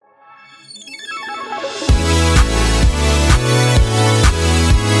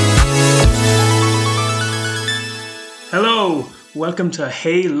Welcome to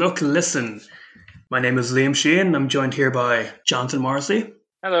Hey Look Listen. My name is Liam Sheehan. I'm joined here by Jonathan Morrissey.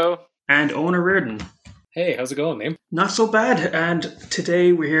 Hello. And Owen Reardon. Hey, how's it going, Liam? Not so bad. And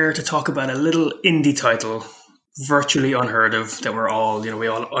today we're here to talk about a little indie title, virtually unheard of, that we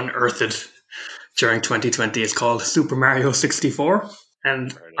all unearthed during 2020. It's called Super Mario 64.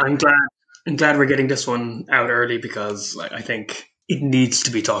 And I'm glad we're getting this one out early because I think it needs to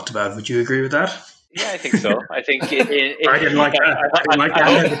be talked about. Would you agree with that? Yeah, I think so. I think I didn't like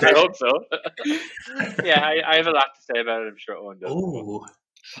that. I hope so. Yeah, I have a lot to say about it. I'm sure Owen does. Oh,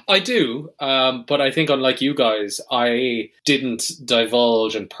 I do, but I think unlike you guys, I didn't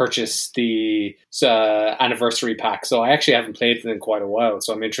divulge and purchase the anniversary pack, so I actually haven't played it in quite a while,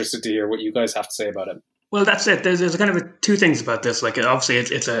 so I'm interested to hear what you guys have to say about it. Well, that's it. There's kind of two things about this. Like, obviously,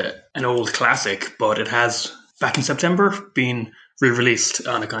 it's an old classic, but it has, back in September, been re-released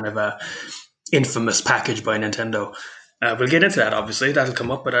on a kind of a infamous package by Nintendo. We'll get into that, obviously. That'll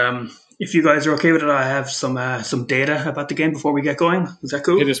come up. But if you guys are okay with it, I have some data about the game before we get going. Is that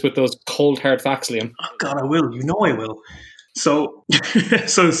cool? Hit us with those cold, hard facts, Liam. Oh, God, I will. You know I will. So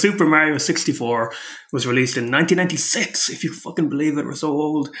Super Mario 64 was released in 1996, if you fucking believe it. We're so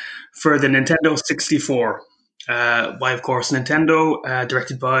old. For the Nintendo 64. By, of course, Nintendo,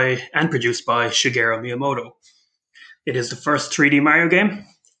 directed by and produced by Shigeru Miyamoto. It is the first 3D Mario game,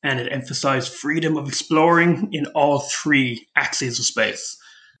 and it emphasized freedom of exploring in all three axes of space.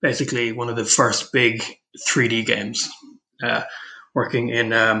 Basically, one of the first big 3D games working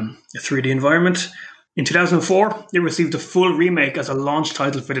in a 3D environment. In 2004, it received a full remake as a launch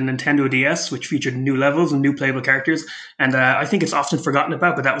title for the Nintendo DS, which featured new levels and new playable characters. And I think it's often forgotten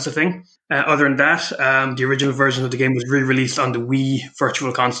about, but that was the thing. Other than that, the original version of the game was re-released on the Wii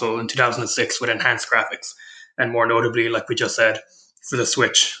Virtual Console in 2006 with enhanced graphics. And more notably, like we just said, for the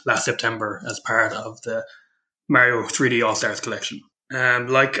Switch last September as part of the Mario 3D All-Stars collection.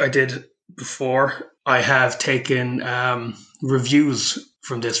 Like I did before, I have taken reviews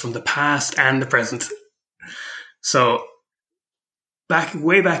from this from the past and the present. So,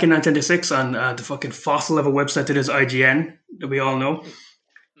 way back in 1996 on the fucking fossil of a website that is IGN, that we all know,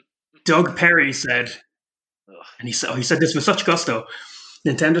 Doug Perry said, and he said this with such gusto,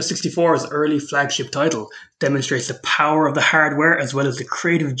 Nintendo 64's early flagship title demonstrates the power of the hardware as well as the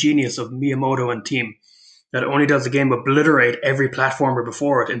creative genius of Miyamoto and team. Not only does the game obliterate every platformer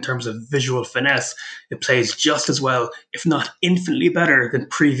before it in terms of visual finesse, it plays just as well, if not infinitely better, than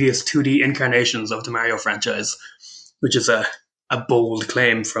previous 2D incarnations of the Mario franchise, which is a bold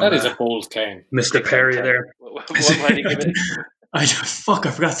claim from... That is a bold claim. Mr. Perry there. What did you give it? I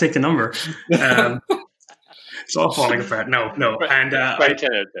forgot to take the number. It's all falling apart. No. And 10 out of 10,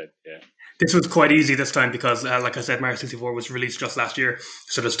 yeah. This was quite easy this time because, like I said, Mario 64 was released just last year.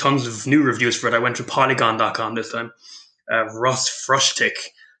 So there's tons of new reviews for it. I went to Polygon.com this time. Ross Frushtick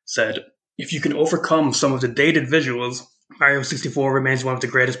said, if you can overcome some of the dated visuals, Mario 64 remains one of the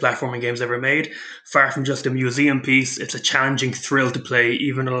greatest platforming games ever made. Far from just a museum piece, it's a challenging thrill to play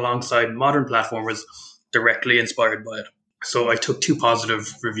even alongside modern platformers directly inspired by it. So I took two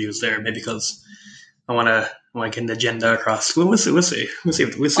positive reviews there, maybe because I want to get an agenda across. We'll see. I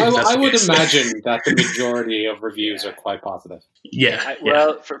would imagine that the majority of reviews are quite positive. Yeah.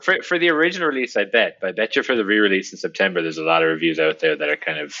 Well, for the original release, I bet you for the re-release in September, there's a lot of reviews out there that are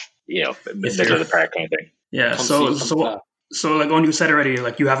kind of, middle of the park kind of thing. Yeah. So like when you said already,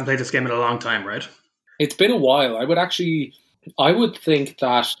 like you haven't played this game in a long time, right? It's been a while. I would think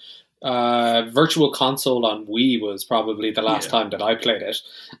that Virtual Console on Wii was probably the last time that I played it,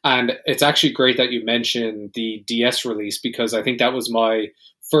 and it's actually great that you mentioned the DS release because I think that was my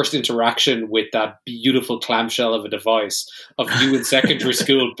first interaction with that beautiful clamshell of a device of you in secondary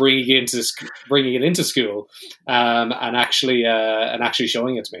school bringing it into school and actually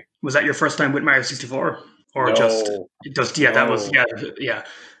showing it to me. Was that your first time with Mario 64, or no. That was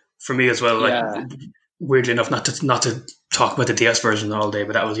for me as well. Like weirdly enough, not to talk about the DS version all day,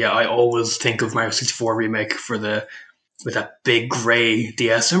 but that was I always think of Mario 64 remake with that big grey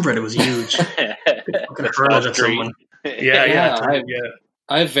DS. Remember it was huge. Fucking hurl it at someone.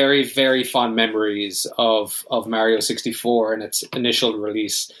 I have very, very fond memories of Mario 64 and its initial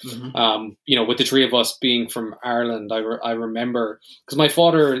release. Mm-hmm. With the three of us being from Ireland, I remember because my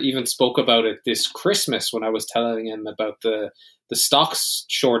father even spoke about it this Christmas when I was telling him about the stocks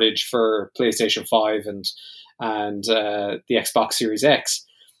shortage for PlayStation 5 and the Xbox Series X,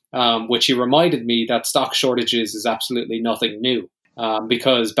 which he reminded me that stock shortages is absolutely nothing new.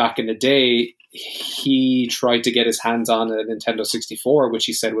 Because back in the day, he tried to get his hands on a Nintendo 64, which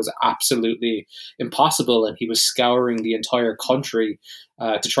he said was absolutely impossible, and he was scouring the entire country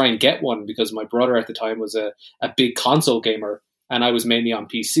to try and get one because my brother at the time was a big console gamer, and I was mainly on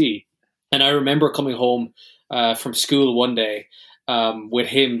PC. And I remember coming home from school one day with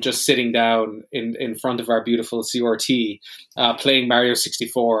him just sitting down in front of our beautiful CRT, playing Mario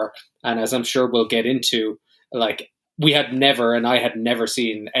 64. And as I'm sure we'll get into, like, I had never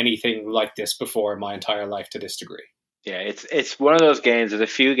seen anything like this before in my entire life to this degree. Yeah, it's one of those games. There's a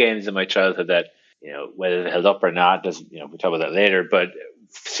few games in my childhood that, whether it held up or not, doesn't, we'll talk about that later. But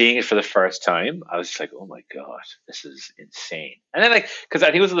seeing it for the first time, I was just like, oh my God, this is insane. And then, because I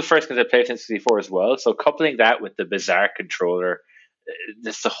think it was the first games I played in 64 as well. So coupling that with the bizarre controller,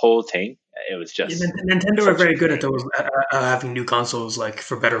 this the whole thing. It was just Nintendo are very good at those having new consoles, like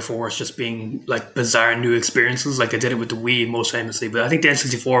for better or for worse, just being like bizarre new experiences. Like they did it with the Wii most famously, but I think the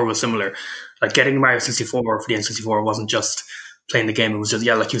N64 was similar. Like getting Mario 64 for the N64 wasn't just playing the game; it was just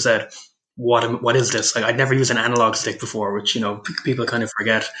like you said, what is this? Like I'd never used an analog stick before, which people kind of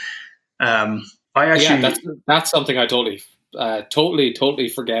forget. That's something I totally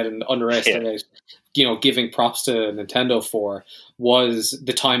forget and underestimate. Giving props to Nintendo for was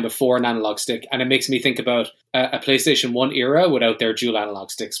the time before an analog stick, and it makes me think about a PlayStation 1 era without their dual analog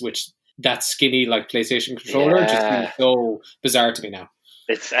sticks, which that skinny like PlayStation controller just seems so bizarre to me now.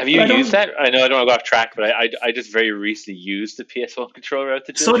 Have you used that? I know I don't want to go off track, but I just very recently used the PS1 controller out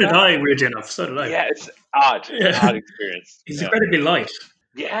the So did I, weirdly enough. So did I. Yeah, it's odd. Odd experience. It's incredibly light.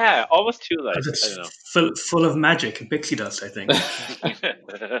 Yeah, almost too light. It's I don't know. full of magic and pixie dust, I think.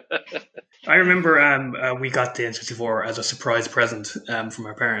 I remember we got the N64 as a surprise present from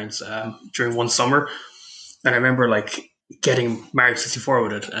our parents during one summer. And I remember getting Mario 64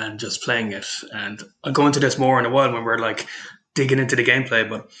 with it and just playing it. And I'll go into this more in a while when we're digging into the gameplay.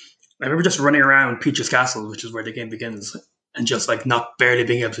 But I remember just running around Peach's Castle, which is where the game begins, and just not barely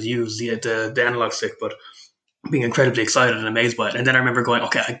being able to use the analog stick, but being incredibly excited and amazed by it. And then I remember going,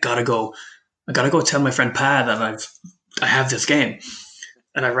 okay, I gotta go tell my friend Pa that I have this game.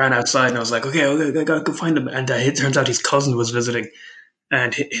 And I ran outside and I was like, okay, I gotta go find him. And it turns out his cousin was visiting,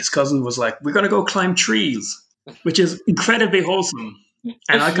 and his cousin was like, we're gonna go climb trees, which is incredibly wholesome.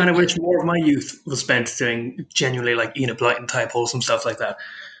 And I kind of wish more of my youth was spent doing genuinely Enid Blyton type wholesome stuff like that.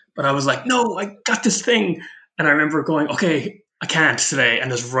 But I was like, no, I got this thing. And I remember going, okay, I can't today,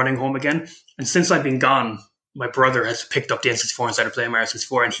 and just running home again. And since I've been gone, my brother has picked up the N64 and started playing Mario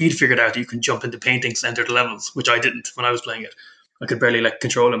 64, and he'd figured out that you can jump into paintings and enter the levels, which I didn't when I was playing it. I could barely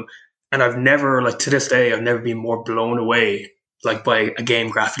control him. And I've never, to this day, I've never been more blown away by a game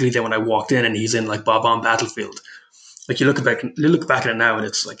graphically than when I walked in and he's in Bob-on Battlefield. You look back at it now and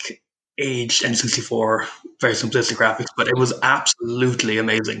it's aged N64, very simplistic graphics, but it was absolutely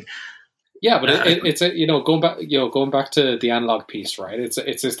amazing. Yeah, but it's going back to the analog piece, right?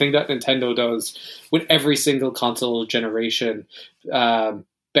 It's this thing that Nintendo does with every single console generation,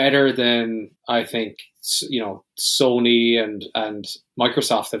 better than I think Sony and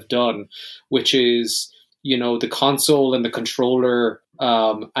Microsoft have done, which is the console and the controller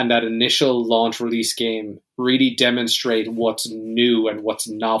and that initial launch release game really demonstrate what's new and what's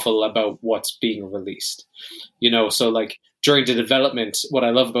novel about what's being released. So during the development, what I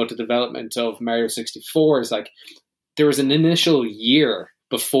love about the development of Mario 64 is there was an initial year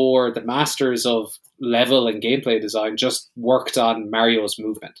before the masters of level and gameplay design just worked on Mario's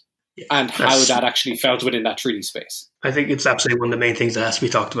movement and how that actually felt within that 3D space. I think it's absolutely one of the main things that has to be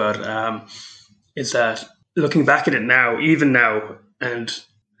talked about is that looking back at it now, even now, and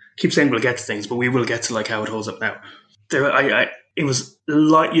keep saying we'll get to things, but we will get to how it holds up now. It was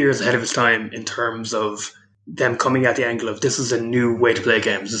light years ahead of its time in terms of them coming at the angle of this is a new way to play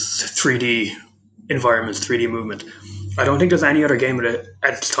games. This is 3D environments, 3D movement. I don't think there's any other game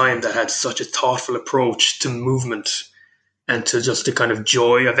at the time that had such a thoughtful approach to movement and to just the kind of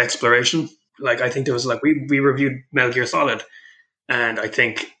joy of exploration. I think there was we reviewed Metal Gear Solid, and I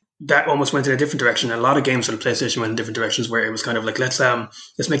think that almost went in a different direction. And a lot of games for the PlayStation went in different directions where it was kind of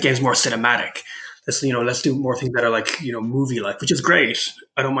let's make games more cinematic. Let's do more things that are movie like, which is great.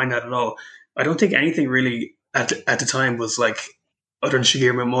 I don't mind that at all. I don't think anything really at the time was other than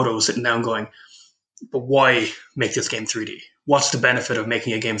Shigeru Miyamoto sitting down going, but why make this game 3D? What's the benefit of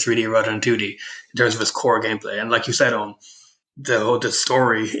making a game 3D rather than 2D in terms of its core gameplay? And like you said, the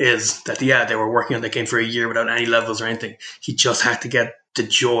story is that, they were working on the game for a year without any levels or anything. He just had to get the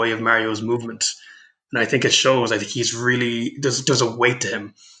joy of Mario's movement. And I think it shows. I think he's really, there's a weight to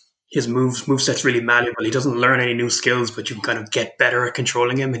him. His moveset's really malleable. He doesn't learn any new skills, but you can kind of get better at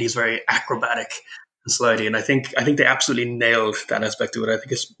controlling him, and he's very acrobatic and slidey. And I think they absolutely nailed that aspect of it. I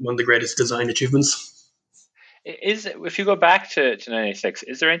think it's one of the greatest design achievements. If you go back to 1996,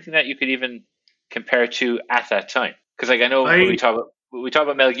 is there anything that you could even compare to at that time? Because I know when we talk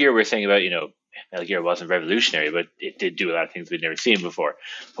about Metal Gear, we're saying about Metal Gear wasn't revolutionary, but it did do a lot of things we'd never seen before.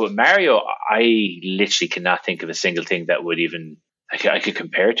 But with Mario, I literally cannot think of a single thing that would even I could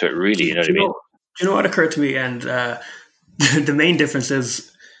compare to it. Really, you know what I mean? Do you know what occurred to me? And the main difference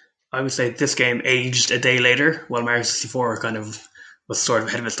is, I would say this game aged a day later, while Mario 64 kind of was sort of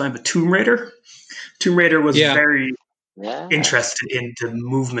ahead of its time. But Tomb Raider was very interested in the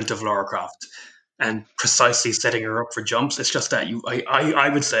movement of Lara Croft and precisely setting her up for jumps. It's just that I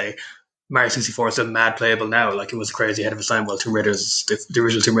would say Mario 64 is a mad playable now. Like, it was crazy ahead of its time, while Tomb Raider's the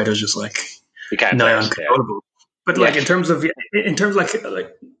original Tomb Raider is just like nigh uncontrollable. But like in terms of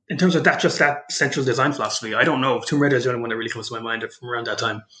that central design philosophy, I don't know. Tomb Raider is the only one that really comes to my mind from around that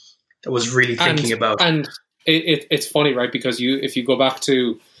time that was really thinking about. And it's funny, right? Because if you go back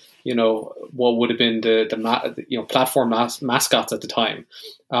to, you know, what would have been the platform mascots at the time,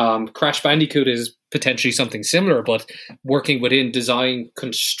 Crash Bandicoot is potentially something similar, but working within design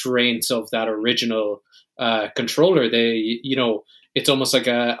constraints of that original controller. It's almost like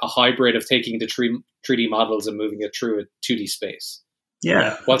a hybrid of taking the 3D models and moving it through a 2D space.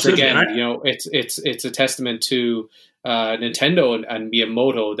 Yeah. Once again, it's a testament to Nintendo and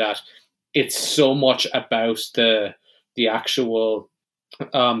Miyamoto that it's so much about the actual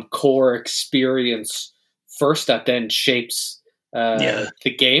core experience first that then shapes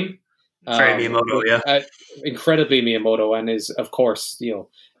the game. Very Miyamoto, incredibly Miyamoto, and is of course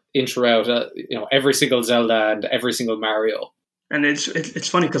in throughout every single Zelda and every single Mario. And it's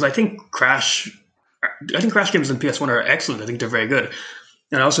funny because I think Crash games in PS1 are excellent. I think they're very good.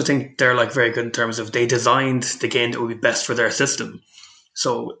 And I also think they're like very good in terms of they designed the game that would be best for their system.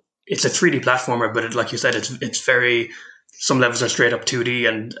 So it's a 3D platformer, but like you said, it's very, some levels are straight up 2D,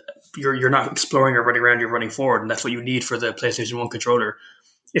 and you're not exploring or running around, you're running forward, and that's what you need for the PlayStation 1 controller.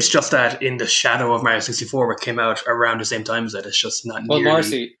 It's just that in the shadow of Mario 64, which came out around the same time as it, it's just not nearly... Well,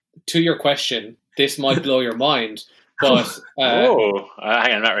 Marcy, to your question, this might blow your mind, but... hang on,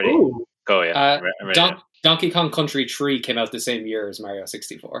 I'm not ready. Ooh. Go, yeah. I'm ready. Donkey Kong Country 3 came out the same year as Mario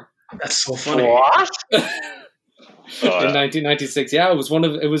 64. That's so funny. What? In 1996, yeah, it was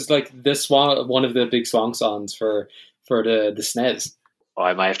like one of the big swan songs for the SNES. Oh,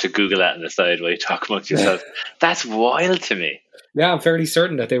 I might have to Google that on the side while you talk amongst yourself. That's wild to me. Yeah, I'm fairly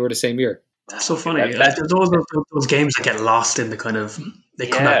certain that they were the same year. That's so funny. Those games that get lost in the kind of, they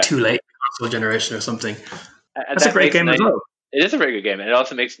come out too late in the console generation or something. That's a great game as well. It is a very good game, and it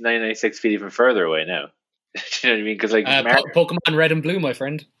also makes 1996 feel even further away now. Do you know what I mean? Because Pokemon Red and Blue, my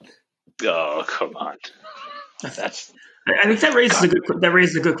friend. Oh, come on. I think that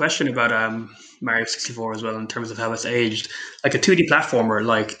raises a good question about Mario 64 as well, in terms of how it's aged. Like a 2D platformer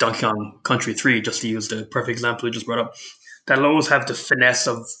like Donkey Kong Country 3, just to use the perfect example we just brought up, that'll always have the finesse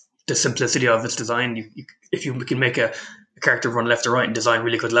of the simplicity of its design. If you can make a character run left or right and design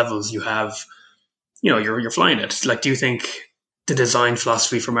really good levels, you have, you're flying it. Like, do you think the design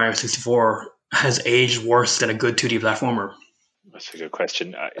philosophy for Mario 64 has aged worse than a good 2D platformer? That's a good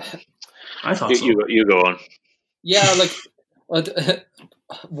question. I thought so. You go on. Yeah, like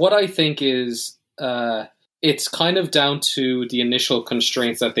what I think is it's kind of down to the initial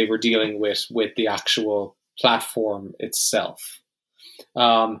constraints that they were dealing with the actual platform itself.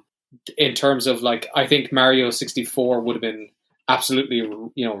 In terms of, like, I think Mario 64 would have been absolutely,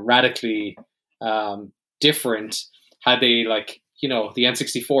 radically different had they, like, the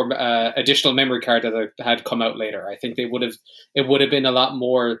N64 additional memory card that had come out later. I think it would have been a lot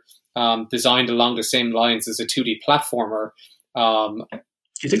more designed along the same lines as a 2D platformer. Do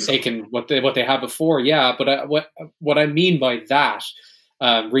you think so? Taking what they had before, yeah. But what I mean by that,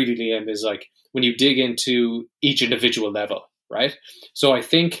 really, Liam, is like when you dig into each individual level, right? So I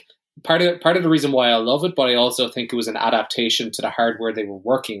think part of the reason why I love it, but I also think it was an adaptation to the hardware they were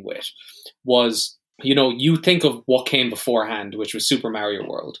working with, was, you think of what came beforehand, which was Super Mario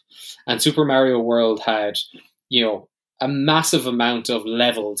World. And Super Mario World had, a massive amount of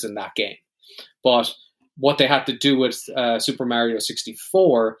levels in that game. But what they had to do with Super Mario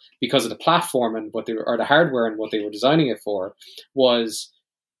 64, because of the platform and the hardware and what they were designing it for, was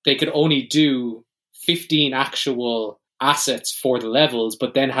they could only do 15 actual assets for the levels,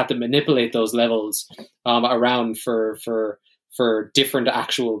 but then had to manipulate those levels around for different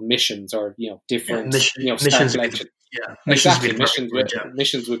actual missions, or different missions.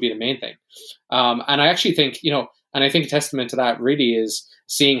 Missions would be the main thing. And I actually think and I think a testament to that really is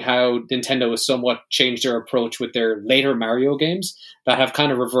seeing how Nintendo has somewhat changed their approach with their later Mario games that have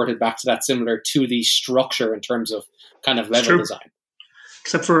kind of reverted back to that similar 2D structure in terms of kind of level design.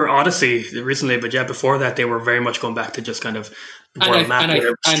 Except for Odyssey recently, but before that they were very much going back to just kind of world map.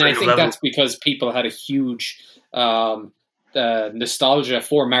 And I think that's because people had a huge nostalgia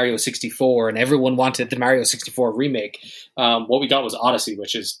for Mario 64, and everyone wanted the Mario 64 remake. What we got was Odyssey,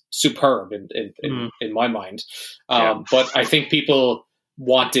 which is superb in my mind. But I think people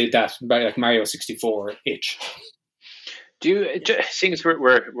wanted that like Mario 64 itch. Seeing as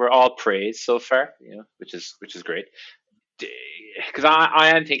we're all praised so far, which is great. Because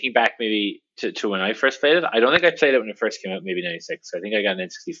I am thinking back maybe to when I first played it. I don't think I played it when it first came out, maybe 96. I think I got an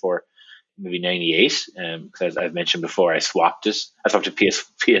N64 maybe 98, because I've mentioned before, I swapped it. I swapped a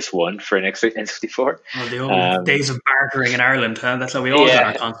PS1 for an N64. Oh, the old days of bartering in Ireland, huh? That's how we all got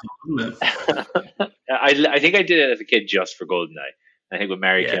our console, isn't it? I think I did it as a kid just for GoldenEye. I think when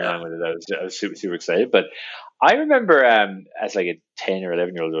Mario came along with it, I was super, super excited. But I remember as like a 10 or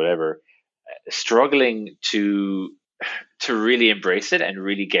 11-year-old or whatever, struggling to really embrace it and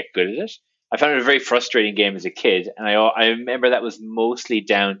really get good at it. I found it a very frustrating game as a kid, and I remember that was mostly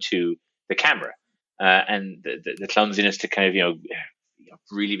down to the camera and the clumsiness to kind of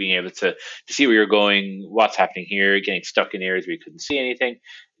really being able to see where you're going, what's happening here, getting stuck in areas where you couldn't see anything.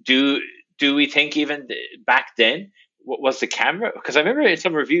 Do we think even back then, what was the camera? Because I remember in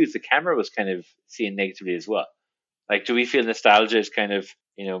some reviews the camera was kind of seen negatively as well. Like, do we feel nostalgia is kind of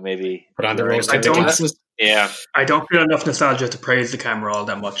maybe put on the rose-tinted glasses? Yeah, I don't feel enough nostalgia to praise the camera all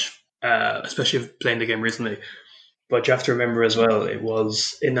that much, especially playing the game recently. But you have to remember as well, it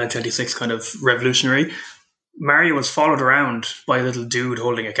was in 1996 kind of revolutionary. Mario was followed around by a little dude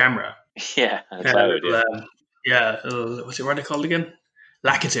holding a camera. Yeah, that's loud, what's it called again?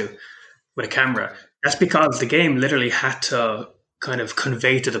 Lakitu, with a camera. That's because the game literally had to kind of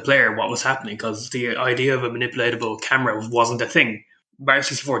convey to the player what was happening, because the idea of a manipulatable camera wasn't a thing. Mario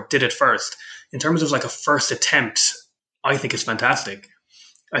 64 did it first. In terms of like a first attempt, I think it's fantastic.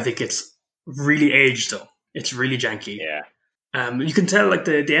 I think it's really aged though. It's really janky. Yeah. You can tell like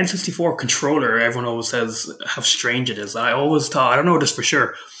the N64 controller, everyone always says how strange it is. I always thought, I don't know this for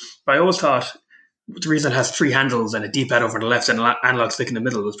sure, but I always thought the reason it has 3 handles and a D-pad over the left and an analog stick in the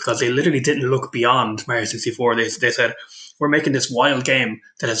middle is because they literally didn't look beyond Mario 64. They said, we're making this wild game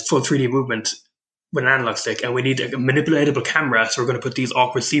that has full 3D movement with an analog stick, and we need a manipulatable camera, so we're going to put these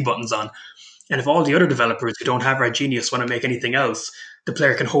awkward C buttons on. And if all the other developers who don't have Red Genius want to make anything else, the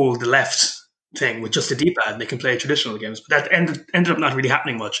player can hold the left thing with just a D-pad and they can play traditional games. But that ended up not really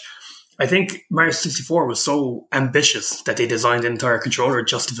happening much. I think Mario 64 was so ambitious that they designed an entire controller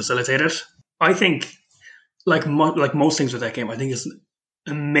just to facilitate it. I think, like most things with that game, I think it's an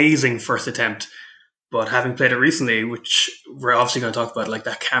amazing first attempt. But having played it recently, which we're obviously going to talk about, like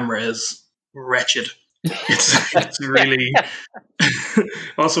that camera is wretched. It's really...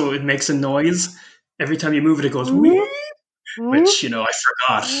 Also, it makes a noise. Every time you move it, it goes... Wee! Which, I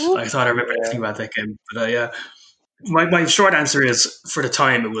forgot. I thought I remembered everything about that game. But my short answer is, for the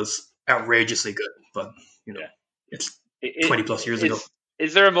time, it was outrageously good. But, it's 20 plus years ago.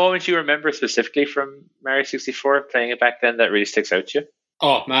 Is there a moment you remember specifically from Mario 64, playing it back then, that really sticks out to you?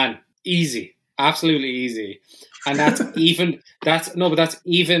 Oh, man. Easy. Absolutely easy. And that's even,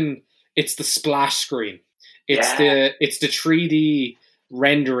 it's the splash screen. It's the 3D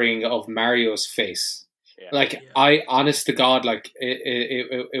rendering of Mario's face. I, honest to God, like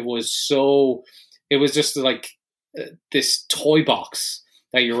it was just like this toy box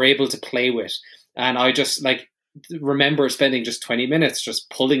that you're able to play with. And I just like remember spending just 20 minutes just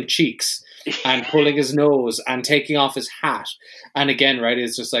pulling cheeks and pulling his nose and taking off his hat. And again, right,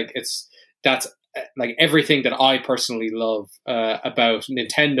 it's just like, that's like everything that I personally love about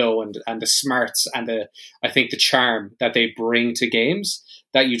Nintendo and the smarts and I think the charm that they bring to games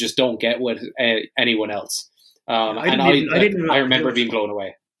that you just don't get with anyone else. I remember being blown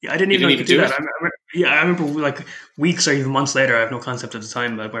away. Yeah, I didn't even know you could do that. I remember like weeks or even months later, I have no concept at the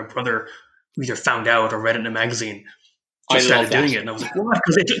time, but my brother either found out or read it in a magazine. I started doing it, and I was like, "What?"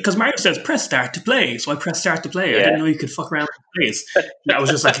 Because Mario says press start to play, so I pressed start to play. I didn't know you could fuck around with plays. That was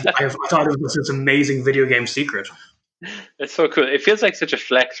just like I thought it was this amazing video game secret. It's so cool. It feels like such a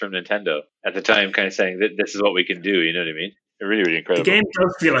flex from Nintendo at the time, kind of saying that this is what we can do. You know what I mean? Really, really incredible. The game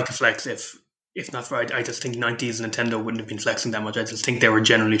does feel like a flex, if not for I just think 90s Nintendo wouldn't have been flexing that much. I just think they were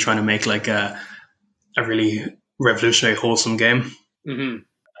generally trying to make like a really revolutionary, wholesome game.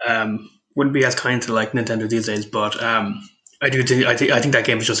 Mm-hmm. Wouldn't be as kind to like Nintendo these days, but I think that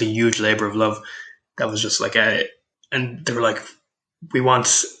game was just a huge labor of love. That was just like and they were like, we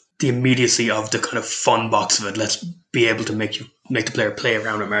want the immediacy of the kind of fun box of it. Let's be able to make the player play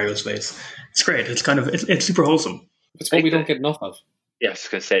around at Mario's face. It's great. It's kind of it's super wholesome. It's what we don't get enough of. Yeah, I was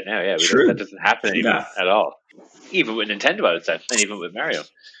going to say it now. Yeah, that doesn't happen anymore at all. Even with Nintendo, I would say, and even with Mario.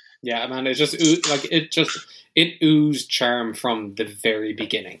 Yeah, man, it oozed charm from the very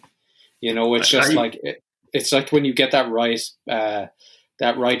beginning. It's just it's like when you get that right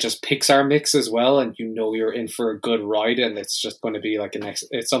just Pixar mix as well, and you know you're in for a good ride, and it's just going to be like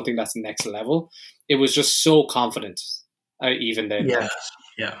it's something that's next level. It was just so confident, even then.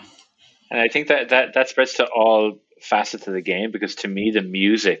 Yeah. And I think that spreads to all facets of the game, because to me the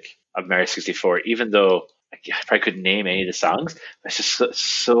music of Mario 64, even though I probably couldn't name any of the songs, it's just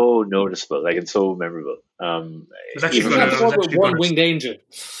so noticeable, like, and so memorable. One Winged Angel.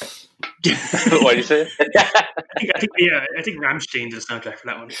 What do you say? I think Rammstein did the soundtrack for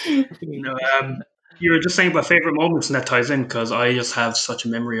that one. You were just saying about favorite moments, and that ties in because I just have such a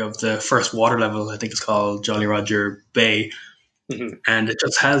memory of the first water level. I think it's called Jolly Roger Bay, and it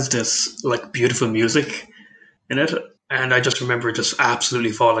just has this like beautiful music in it. And I just remember just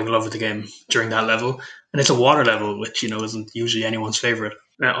absolutely falling in love with the game during that level. And it's a water level, which, isn't usually anyone's favorite.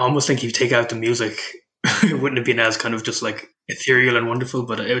 And I almost think if you take out the music, it wouldn't have been as kind of just like ethereal and wonderful,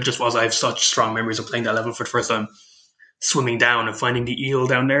 but it just was. I have such strong memories of playing that level for the first time, swimming down and finding the eel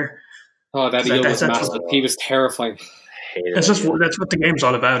down there. Oh, that eel was massive. He was terrifying. That's what the game's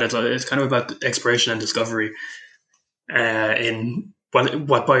all about. It's kind of about exploration and discovery in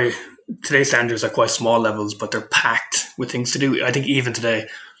what by today's standards are quite small levels, but they're packed with things to do. I think even today,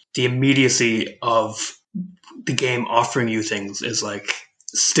 the immediacy of the game offering you things is like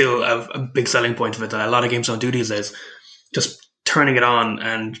still a big selling point of it that a lot of games don't do these days. Just turning it on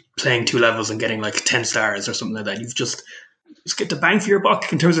and playing 2 levels and getting like 10 stars or something like that. You've just get the bang for your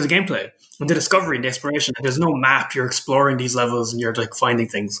buck in terms of the gameplay and the discovery and the exploration. There's no map. You're exploring these levels and you're like finding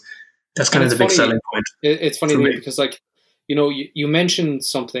things. That's kind of the big selling point. It's funny because like, you mentioned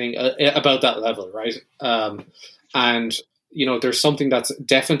something about that level, right? And, there's something that's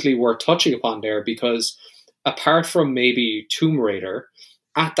definitely worth touching upon there, because apart from maybe Tomb Raider,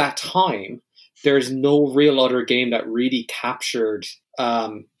 at that time, there's no real other game that really captured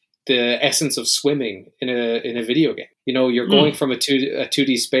the essence of swimming in a video game. You're going from a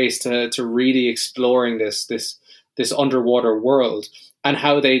 2D space to really exploring this underwater world, and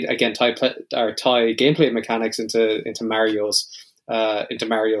how they again tie gameplay mechanics into Mario's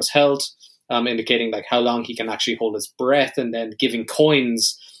health, indicating like how long he can actually hold his breath, and then giving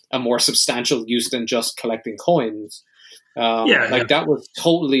coins a more substantial use than just collecting coins. That was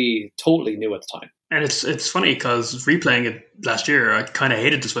totally new at the time. And it's funny because replaying it last year, I kind of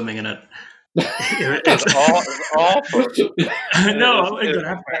hated the swimming in it. It's awful. No,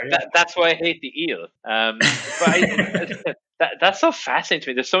 that's why I hate the eel. But that's so fascinating to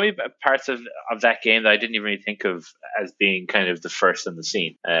me. There's so many parts of that game that I didn't even really think of as being kind of the first in the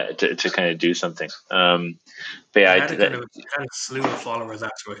scene to kind of do something. But yeah, it had a slew of followers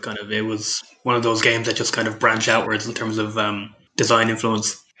after it. It was one of those games that just kind of branched outwards in terms of design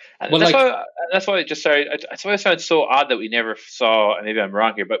influence. That's why I just sorry. That's why I found it so odd that we never saw. And maybe I'm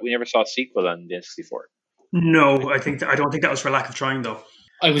wrong here, but we never saw a sequel on the N64. No, I don't think that was for lack of trying, though.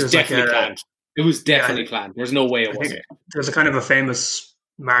 It was definitely planned. It was definitely planned. There's no way it wasn't. There's a kind of a famous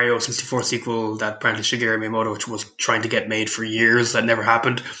Mario 64 sequel that apparently Shigeru Miyamoto, which was trying to get made for years, that never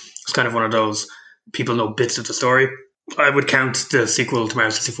happened. It's kind of one of those people know bits of the story. I would count the sequel to Mario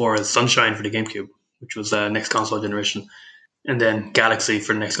 64 as Sunshine for the GameCube, which was next console generation. And then Galaxy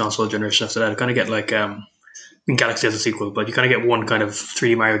for the next console generation after that. I kind of get like Galaxy as a sequel, but you kind of get one kind of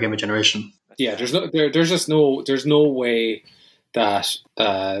 3D Mario game a generation. Yeah, there's no way that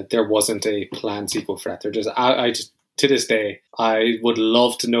there wasn't a planned sequel for that. I just to this day I would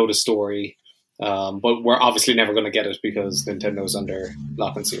love to know the story, but we're obviously never going to get it because Nintendo's under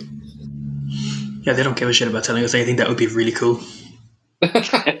lock and seal. Yeah, they don't give a shit about telling us anything. That would be really cool.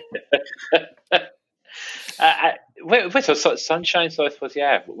 Wait, so Sunshine, so I suppose,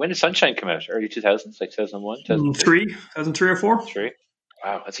 yeah. When did Sunshine come out? Early 2000s, like 2001? 2003 or 4? 3.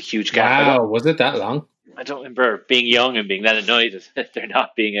 Wow, that's a huge gap. Wow, was it that long? I don't remember being young and being that annoyed that there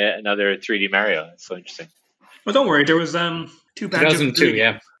not being another 3D Mario. That's so interesting. Well, don't worry. There was 2 2002,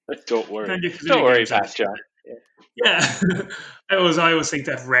 yeah. Don't worry. Don't worry, Pat John. Yeah. I always think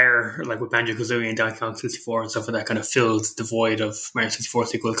that Rare, like with Banjo-Kazooie and Donkey Kong 64 and stuff like that, kind of filled the void of Mario 64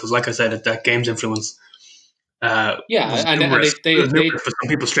 sequel, because like I said, that game's influence and they some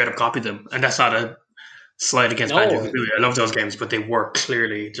people straight up copied them, and that's not a slight against Banjo-Kazooie. I love those games, but they were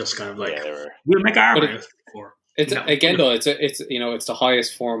clearly just kind of like we'll make our Mario 64. It's again though it's the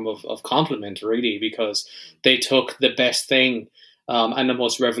highest form of compliment really, because they took the best thing and the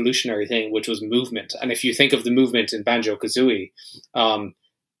most revolutionary thing, which was movement. And if you think of the movement in Banjo-Kazooie,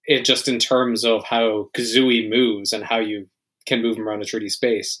 it just in terms of how Kazooie moves and how you can move around a 3D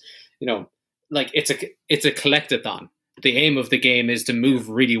space, like it's a collectathon. The aim of the game is to move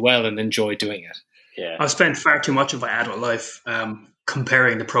really well and enjoy doing it. Yeah, I've spent far too much of my adult life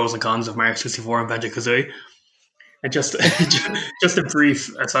comparing the pros and cons of Mario 64 and Banjo-Kazooie. And just just a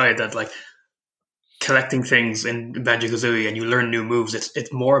brief aside that like collecting things in Banjo-Kazooie and you learn new moves,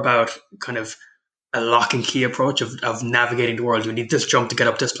 it's more about kind of a lock and key approach of navigating the world. You need this jump to get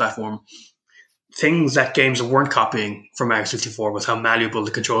up this platform. Things that games weren't copying from Mario 64 was how malleable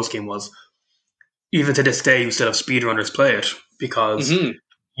the control scheme was. Even to this day, you still have speedrunners play it because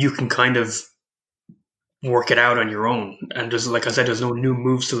you can kind of work it out on your own. And there's, like I said, there's no new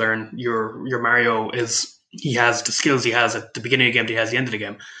moves to learn. Your Mario he has the skills he has at the beginning of the game, he has at the end of the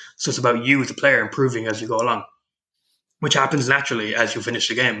game. So it's about you, the player, improving as you go along, which happens naturally as you finish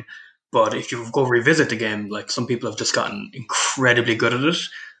the game. But if you go revisit the game, like some people have just gotten incredibly good at it.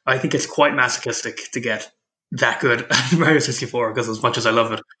 I think it's quite masochistic to get that good at Mario 64 because as much as I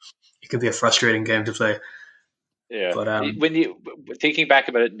love it, it can be a frustrating game to play. Yeah. But when you thinking back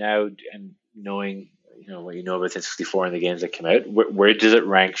about it now and knowing what you know about N64 and the games that came out, where does it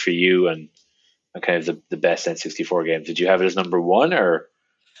rank for you and kind of the best N64 games? Did you have it as number one or?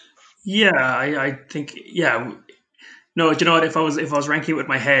 Yeah, I think No, do you know what? If I was ranking it with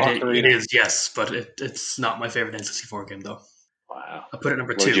my head, it is yes, but it's not my favorite N64 game though. Wow, I put it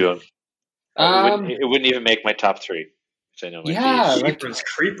number what 2. It wouldn't even make my top 3. Which I know.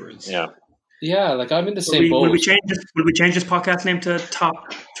 Creepers. Yeah, like I'm in the same boat. Will we change this podcast name to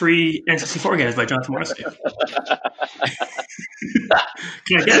Top 3 N64 Games by Jonathan Morrissey?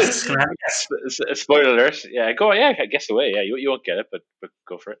 Can I guess? Can I have a guess? Spoiler alert! Yeah, go. Yeah, guess away. Yeah, you won't get it, but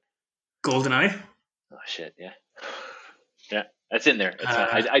go for it. GoldenEye. Oh shit! Yeah, that's in there.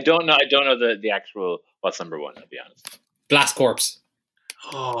 I don't know. I don't know the actual what's number 1. I'll be honest. Blast Corps.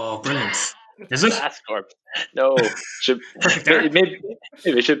 Oh, brilliant! Is it Blast Corps? No, maybe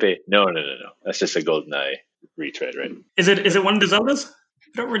it should be. No. That's just a GoldenEye retread, right? Is it one of the Zeldas?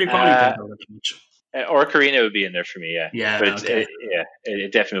 I don't really qualify that much. Or Ocarina would be in there for me, yeah. But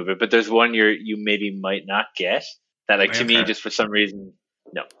it definitely would. But there's one you maybe might not get that, like, to me, just for some reason,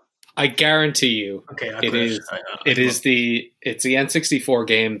 no. I guarantee you, it's the N64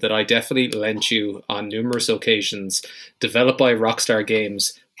 game that I definitely lent you on numerous occasions, developed by Rockstar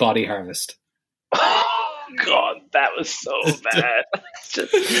Games, Body Harvest. Oh God, that was so bad.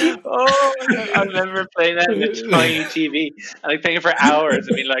 I remember playing that on the tiny TV and like playing it for hours.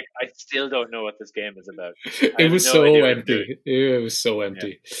 I mean, like, I still don't know what this game is about. It was so empty. It was so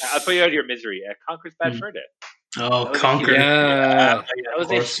empty. Yeah. I'll put you out of your misery. Conker's Bad Fur Day. Oh, Conker! That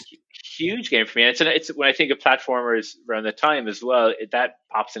was a huge game for me. And it's when I think of platformers around the time as well, that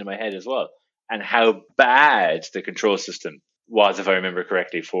pops into my head as well. And how bad the control system was, if I remember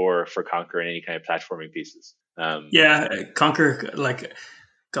correctly, for Conker and any kind of platforming pieces. Conker, like,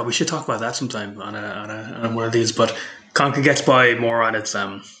 God, we should talk about that sometime on one of these. But Conker gets by more on its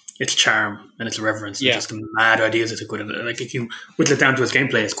charm and its reverence, and just the mad ideas it took with it. Like, if you whittle it down to its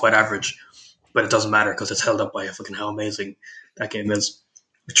gameplay, it's quite average, but it doesn't matter because it's held up by fucking how amazing that game is.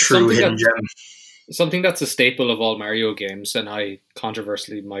 A true hidden gem. Something that's a staple of all Mario games, and I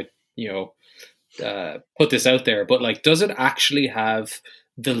controversially might, put this out there, but like, does it actually have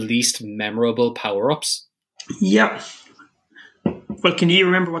the least memorable power-ups? Yeah. Well, can you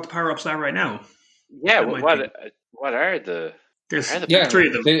remember what the power-ups are right now? Yeah, what are the... There's 3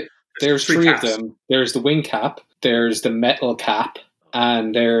 of them. There's 3 of them. There's the wing cap, there's the metal cap,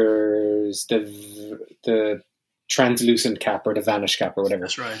 and there's the translucent cap or the vanish cap or whatever.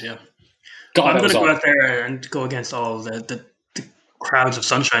 That's right, yeah. God, I'm going to go out there and go against all the crowds of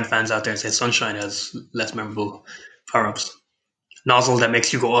Sunshine fans out there and say Sunshine has less memorable power-ups. Nozzle that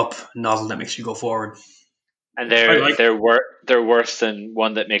makes you go up, nozzle that makes you go forward. And they're worse than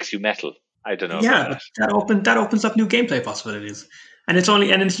one that makes you metal. I don't know. Yeah, that opens up new gameplay possibilities. And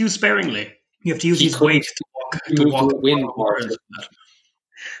it's used sparingly. You have to use these weight to walk wind.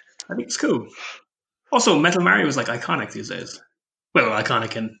 I think it's cool. Also, Metal Mario is like iconic these days. Well,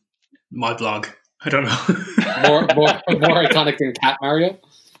 iconic in my blog. I don't know. more iconic than Cat Mario?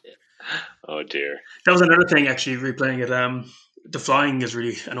 Oh dear. That was another thing, actually, replaying it. The flying is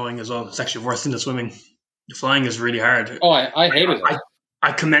really annoying as well. It's actually worse than the swimming. The flying is really hard. Oh, I hated it.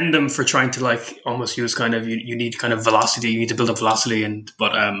 I commend them for trying to like almost use kind of you need kind of velocity. You need to build up velocity,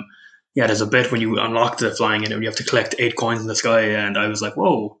 but there's a bit when you unlock the flying and you have to collect 8 coins in the sky, and I was like,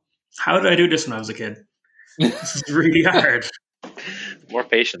 whoa, how did I do this when I was a kid? This is really hard. More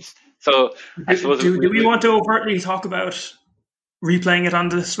patience. So do we want to overtly talk about replaying it on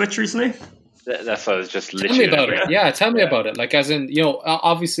the Switch recently? That's what I was just literally... Tell me about it. Yeah, tell me about it. Like, as in,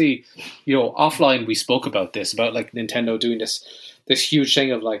 obviously, offline we spoke about this, about like Nintendo doing this huge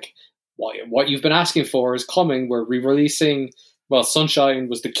thing of like, what you've been asking for is coming. We're re-releasing, well, Sunshine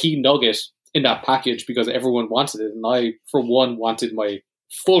was the key nugget in that package because everyone wanted it, and I, for one, wanted my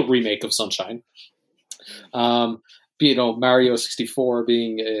full remake of Sunshine. Mario 64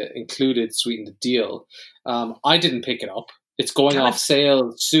 being included sweetened the deal. I didn't pick it up. It's going off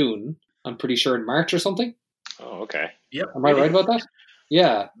sale soon. I'm pretty sure in March or something. Oh, okay. Yep. Am I right about that?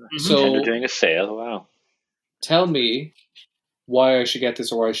 Yeah. Mm-hmm. So they're doing a sale. Wow. Tell me why I should get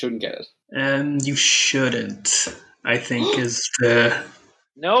this or why I shouldn't get it. You shouldn't, I think, is the...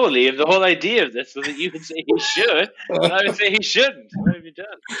 No, Liam, the whole idea of this was that you would say he should, and I would say he shouldn't. What have you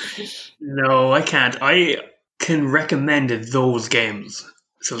done? No, I can't. I can recommend those games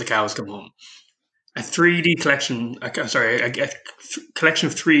till the cows come home. A 3D collection, a collection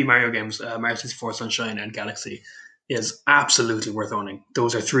of 3 Mario games, Mario 64, Sunshine, and Galaxy, is absolutely worth owning.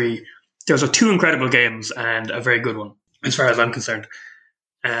 Those are 2 incredible games and a very good one, as far as I'm concerned.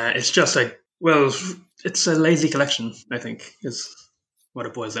 It's just it's a lazy collection, I think, is what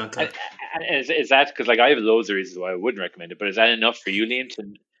it boils down to. And is that because, I have loads of reasons why I wouldn't recommend it, but is that enough for you, Liam,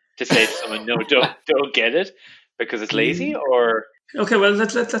 to say to someone, no, don't get it because it's lazy, or? Okay, well,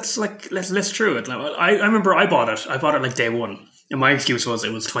 let's list through it. I remember I bought it day one, and my excuse was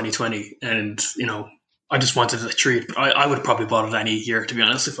it was 2020, and I just wanted a treat. But I would have probably bought it any year, to be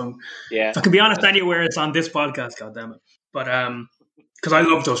honest. If I can be honest, anywhere it's on this podcast, goddammit. But because I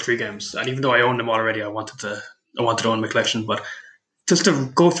love those 3 games, and even though I own them already, I wanted to own my collection. But just to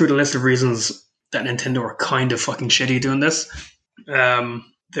go through the list of reasons that Nintendo are kind of fucking shitty doing this,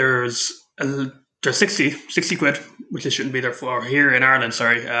 there's 60 quid, which it shouldn't be there for here in Ireland.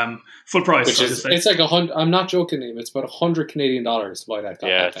 Sorry, full price. Which is, it's like 100. I'm not joking, Liam. It's about $100 Canadian to buy that.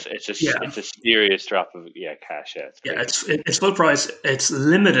 It's a serious drop of cash. Yeah, it's full price. It's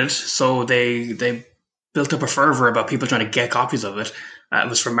limited, so they built up a fervor about people trying to get copies of it. It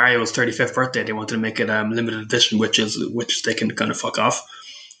was for Mario's 35th birthday. They wanted to make it limited edition, which they can kind of fuck off.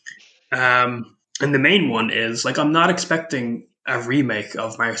 And the main one is I'm not expecting a remake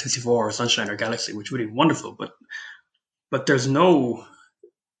of Mario 64 or Sunshine or Galaxy, which would be wonderful, but there's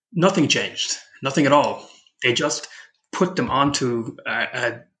nothing changed, nothing at all. They just put them onto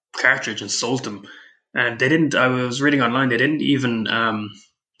a cartridge and sold them, and they didn't. I was reading online, they didn't even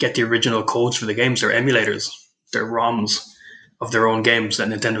get the original codes for the games. They're emulators, they're ROMs of their own games that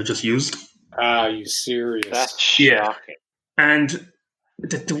Nintendo just used. Are you serious? That's shocking. And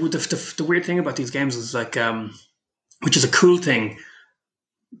the weird thing about these games is which is a cool thing,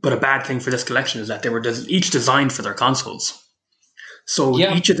 but a bad thing for this collection is that they were each designed for their consoles. So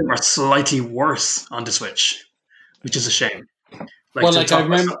each of them are slightly worse on the Switch, which is a shame. I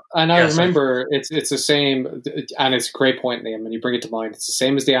remember it's the same, and it's a great point, Liam, and you bring it to mind. It's the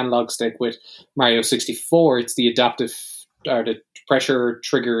same as the analog stick with Mario 64. It's the adaptive, the pressure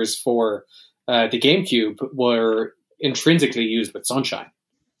triggers for the GameCube were intrinsically used with Sunshine.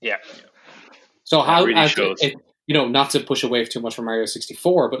 Yeah. So how really shows. Not to push away too much from Mario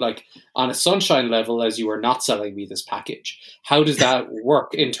 64, but on a Sunshine level, as you are not selling me this package, how does that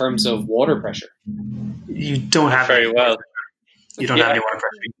work in terms of water pressure? You don't have very well. You don't have any water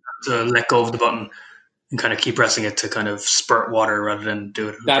pressure. You have to let go of the button and kind of keep pressing it to kind of spurt water rather than do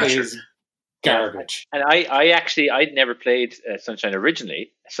it with that pressure. Is garbage. And I'd never played Sunshine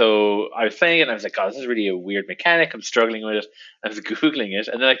originally, so I was playing it and I was like, "God, this is really a weird mechanic. I'm struggling with it." I was Googling it,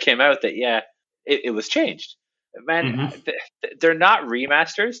 and then it came out that it was changed. Man, they're not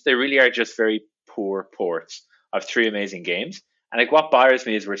remasters. They really are just very poor ports of 3 amazing games. And what bothers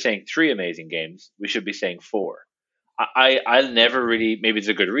me is we're saying 3 amazing games. We should be saying 4. I'll never really. Maybe it's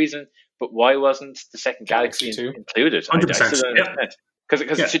a good reason, but why wasn't the second Galaxy included? 100%.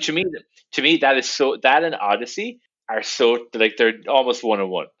 Because to me that is so. That and Odyssey are so they're almost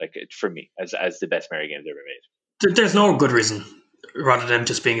 1-on-1. For me as the best Mario games ever made. There's no good reason, rather than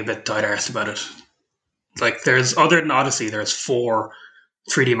just being a bit tight-arsed about it. There's, other than Odyssey, there's 4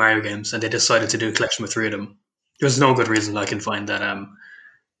 3D Mario games, and they decided to do a collection with 3 of them. There's no good reason I can find that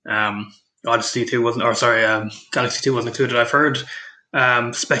Odyssey 2 wasn't, Galaxy 2 wasn't included. I've heard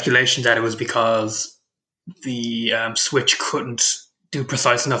speculation that it was because the Switch couldn't do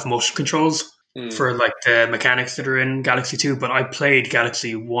precise enough motion controls for the mechanics that are in Galaxy 2, but I played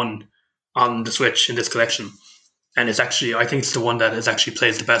Galaxy 1 on the Switch in this collection, and it's actually, I think it's the one that is actually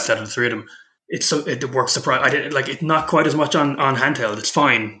plays the best out of the 3 of them. It works surprise. I did it not quite as much on handheld. It's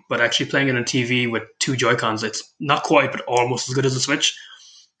fine, but actually playing it on TV with 2 Joy-Cons, it's not quite, but almost as good as the Switch.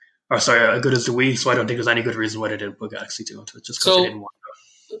 As good as the Wii. So I don't think there's any good reason why they didn't put Galaxy 2 onto it, just because they didn't want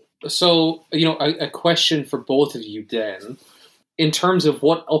to. So a question for both of you then, in terms of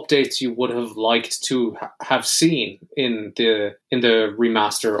what updates you would have liked to have seen in the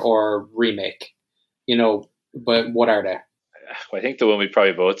remaster or remake, but what are they? I think the one we'd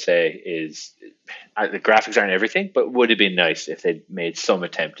probably both say is the graphics aren't everything, but would have been nice if they'd made some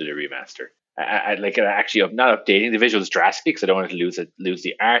attempt at a remaster. I like actually not updating the visuals drastically because I don't want to lose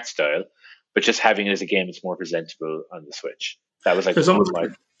the art style, but just having it as a game that's more presentable on the Switch. That was like there's almost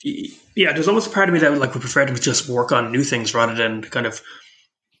a part of me that would prefer to just work on new things rather than kind of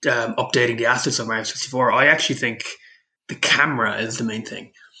updating the assets of Mario 64. I actually think the camera is the main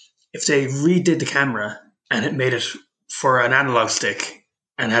thing. If they redid the camera and it made it for an analog stick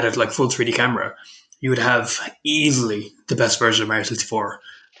and had it like full 3D camera, you would have easily the best version of Mario 64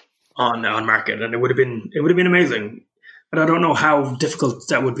 on market, and it would have been amazing. But I don't know how difficult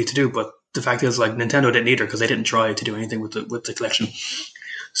that would be to do. But the fact is, like, Nintendo didn't either because they didn't try to do anything with the collection,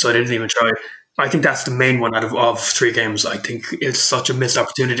 so I didn't even try. I think that's the main one out of 3 games. I think it's such a missed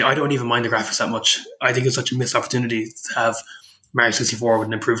opportunity. I don't even mind the graphics that much. I think it's such a missed opportunity to have Mario 64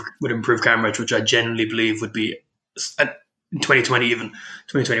 with improved camera, which I genuinely believe would be in 2020, even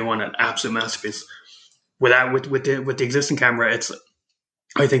 2021, an absolute masterpiece. With the existing camera, it's,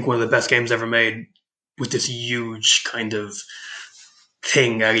 I think, one of the best games ever made, with this huge kind of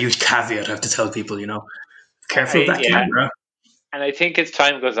thing, a huge caveat I have to tell people, careful of that camera. And I think as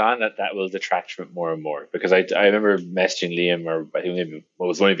time goes on, that will detract from it more and more. Because I remember messaging Liam, or I think maybe it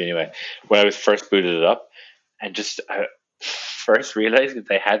was one of you anyway, when I was first booted it up, and just first realizing that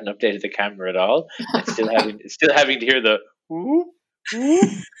they hadn't updated the camera at all, and still having to hear the whoop.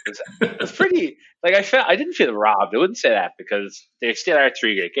 It was pretty, like, I didn't feel robbed. I wouldn't say that, because they still are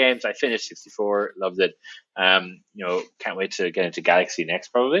 3 great games. I finished 64, loved it. Can't wait to get into Galaxy next,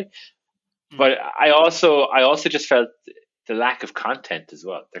 probably. But I also just felt the lack of content as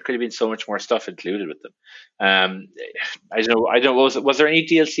well. There could have been so much more stuff included with them. I don't know. Was there any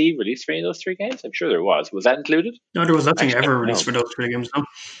DLC released for any of those 3 games? I'm sure there was. Was that included? No, there was nothing ever released for those 3 games. No.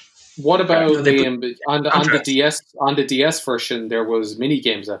 What about on the DS? On the DS version, there was mini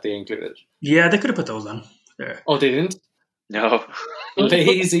games that they included. Yeah, they could have put those on there. Oh, they didn't? No.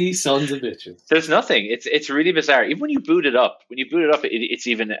 Lazy sons of bitches. There's nothing. It's really bizarre. Even when you boot it up, it's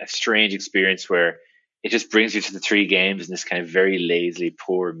even a strange experience where it just brings you to the 3 games in this kind of very lazily,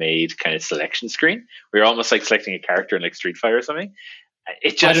 poor made kind of selection screen, where you're almost like selecting a character in like Street Fighter or something. I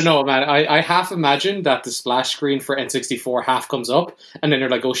don't know, man. I half imagine that the splash screen for N64 half comes up, and then they're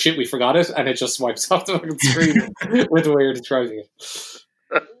like, "Oh shit, we forgot it," and it just swipes off the fucking screen with the way you're describing it.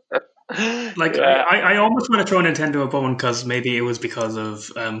 Like, I almost want to throw Nintendo a bone, because maybe it was because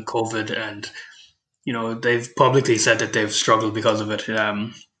of COVID, and they've publicly said that they've struggled because of it,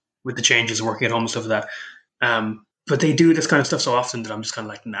 with the changes, working at home and stuff like that. But they do this kind of stuff so often that I'm just kind of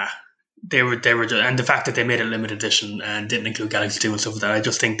like, nah. They were just, and the fact that they made it limited edition and didn't include Galaxy 2 and stuff like that, I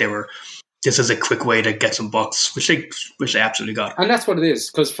just think this is a quick way to get some bucks, which they absolutely got. And that's what it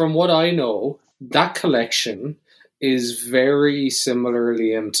is, because from what I know, that collection is very similar,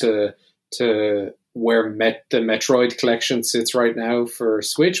 Liam, to where the Metroid collection sits right now for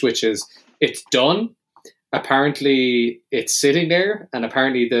Switch, which is, it's done. Apparently, it's sitting there, and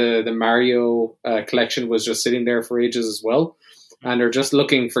apparently the Mario collection was just sitting there for ages as well. And they're just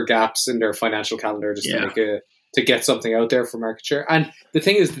looking for gaps in their financial calendar just to get something out there for market share. And the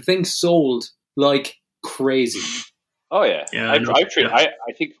thing is, the thing sold like crazy. Oh yeah, I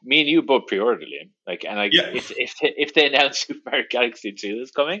think me and you both pre-ordered it. If they announce Super Mario Galaxy 2 is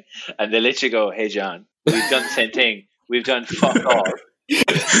coming, and they literally go, "Hey John, we've done the same thing. We've done fuck all."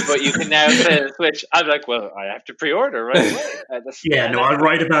 But you can now play the Switch. I'm like, well, I have to pre-order right away. I'll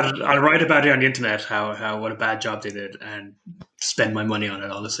write about it. I'll write about it on the internet. How what a bad job they did, and spend my money on it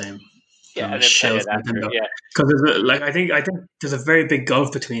all the same. Yeah, and then play it after. Yeah, because I think there's a very big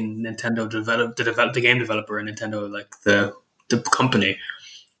gulf between Nintendo the game developer and Nintendo, like the company.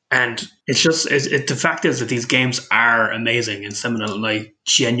 And it's just the fact is that these games are amazing and seminal, and I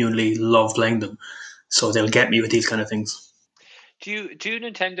genuinely love playing them. So they'll get me with these kind of things. Do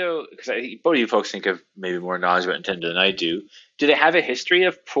Nintendo, because both of you folks think of maybe more knowledge about Nintendo than I do, do they have a history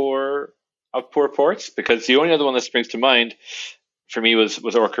of poor ports? Because the only other one that springs to mind for me was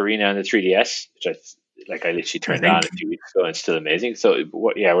Ocarina on the 3DS, which I literally turned on a few weeks ago, and it's still amazing. So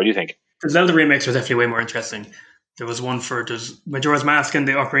what do you think? The Zelda remakes are definitely way more interesting. There was one there's Majora's Mask and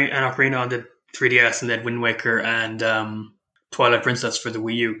Ocarina on the 3DS, and then Wind Waker and Twilight Princess for the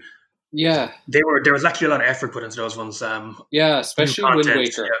Wii U. Yeah, there was actually a lot of effort put into those ones. Especially Wind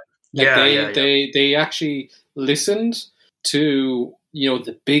Waker. They actually listened to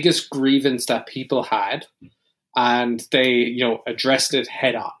the biggest grievance that people had, and they addressed it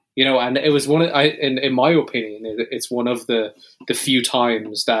head on. And it was in my opinion, it's one of the few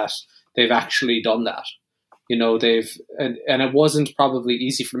times that they've actually done that. And it wasn't probably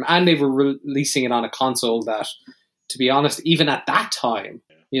easy for them, and they were releasing it on a console that to be honest, even at that time,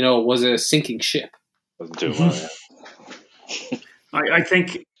 was a sinking ship. Wasn't doing well, yeah. I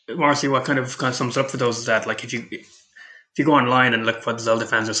think, Marcy, what kind of sums up for those is that, like, if you go online and look what the Zelda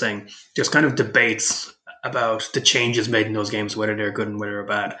fans are saying, there's kind of debates about the changes made in those games, whether they're good and whether they're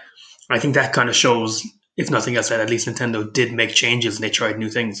bad. And I think that kind of shows, if nothing else, that at least Nintendo did make changes and they tried new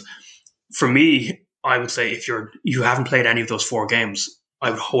things. For me, I would say if you haven't played any of those 4 games,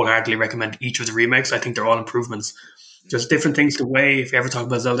 I would wholeheartedly recommend each of the remakes. I think they're all improvements. There's different things to weigh. If you ever talk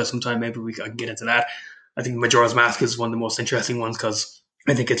about Zelda sometime, maybe I can get into that. I think Majora's Mask is one of the most interesting ones because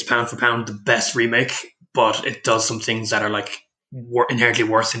I think it's pound for pound the best remake, but it does some things that are like inherently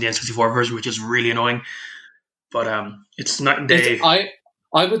worse in the N64 version, which is really annoying. But it's night and day.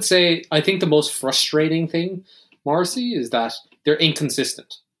 I would say I think the most frustrating thing, Marcy, is that they're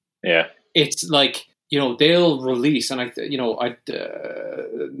inconsistent. Yeah, it's like they'll release, and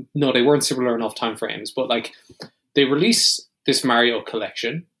no, they weren't similar enough time frames, but like they release this Mario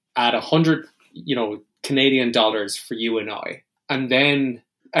collection at $100 Canadian dollars for you and I, and then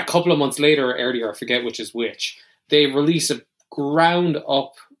a couple of months later, earlier, I forget which is which, they release a ground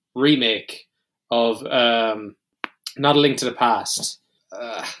up remake of Not a Link to the Past.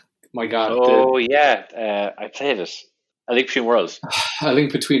 My God! I played it. A Link Between Worlds. A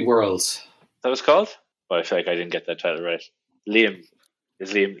Link Between Worlds. That was called? Well, I feel like I didn't get that title right. Liam.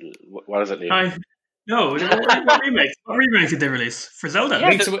 What is it, Liam? No, what remake did they release? For Zelda? Yeah,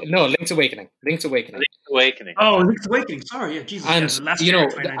 Link's Awakening. Link's Awakening. Oh, Link's Awakening. Sorry, yeah, Jesus.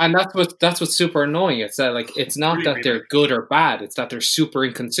 And that's what's super annoying. It's that it's not really that they're good or bad. It's that they're super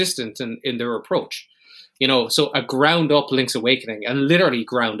inconsistent in their approach. So a ground up Link's Awakening, and literally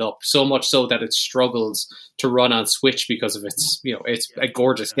ground up, so much so that it struggles to run on Switch because of its, it's a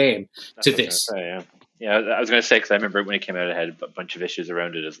gorgeous game. To this. Yeah, I was going to say, because I remember when it came out, it had a bunch of issues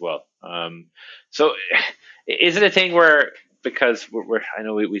around it as well. So is it a thing where, because I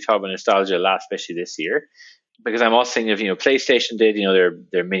know we talk about nostalgia a lot, especially this year, because I'm also thinking of, PlayStation did,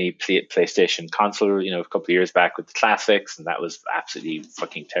 their mini PlayStation console, a couple of years back with the classics, and that was absolutely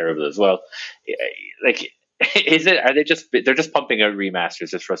fucking terrible as well. Like, they're just pumping out remasters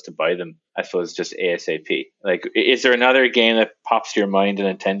just for us to buy them, I suppose, just ASAP. Like, is there another game that pops to your mind in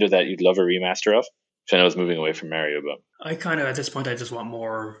Nintendo that you'd love a remaster of? Which I know is moving away from Mario, but I kind of, at this point, I just want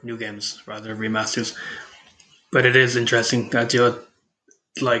more new games rather than remasters. But it is interesting that,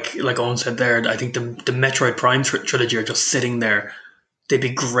 like Owen said there, I think the Metroid Prime trilogy are just sitting there. They'd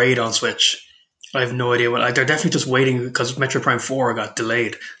be great on Switch. I have no idea they're definitely just waiting, because Metroid Prime 4 got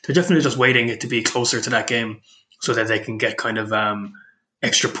delayed. They're definitely just waiting it to be closer to that game so that they can get kind of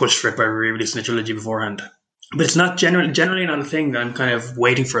extra push for it by re-releasing the trilogy beforehand. But it's not generally not a thing that I'm kind of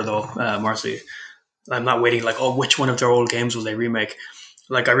waiting for, though, Marcy. I'm not waiting which one of their old games will they remake?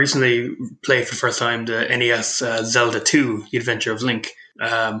 Like, I recently played for the first time the NES Zelda 2, The Adventure of Link,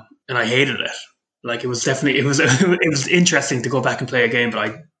 and I hated it. Like, it was it was interesting to go back and play a game, but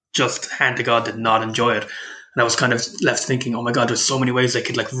I just, hand to God, did not enjoy it. And I was kind of left thinking, oh my God, there's so many ways they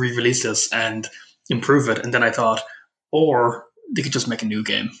could re-release this and improve it. And then I thought, or they could just make a new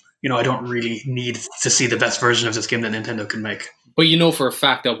game. I don't really need to see the best version of this game that Nintendo can make. But for a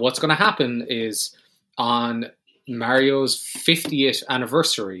fact that what's going to happen is, on Mario's 50th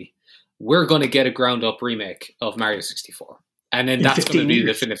anniversary, we're going to get a ground-up remake of Mario 64. And then that's going to be the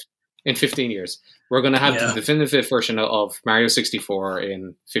definitive. In 15 years. We're going to have the definitive version of Mario 64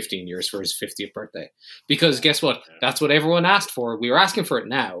 in 15 years for his 50th birthday. Because guess what? That's what everyone asked for. We were asking for it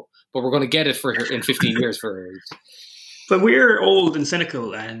now, but we're going to get it in 15 years for his. But we're old and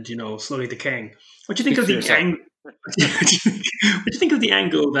cynical and, slowly decaying. What do you think of the angle? What do you think of the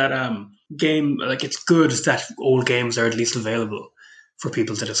angle that game? Like, it's good that old games are at least available for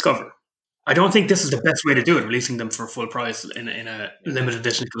people to discover. I don't think this is the best way to do it, releasing them for full price in a limited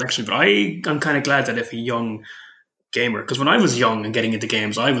edition collection. But I'm kind of glad that if a young gamer, because when I was young and getting into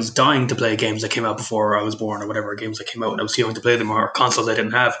games, I was dying to play games that came out before I was born, or whatever games that came out when I was young to play them, or consoles I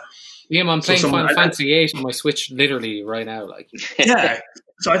didn't have. Yeah, I'm playing Final Fantasy VIII on my Switch literally right now. Yeah.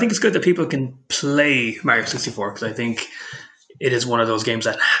 So I think it's good that people can play Mario 64, because I think it is one of those games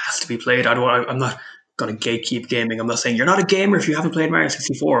that has to be played. I'm not going to gatekeep gaming. I'm not saying you're not a gamer if you haven't played Mario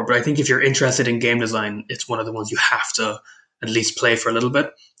 64, but I think if you're interested in game design, it's one of the ones you have to at least play for a little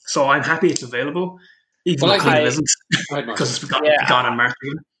bit. So I'm happy it's available, even though it kind of isn't, because it's gone on March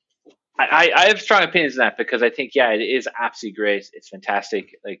again. I have strong opinions on that, because I think, it is absolutely great. It's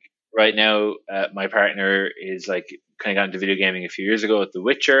fantastic. Like, right now, my partner is kind of got into video gaming a few years ago with The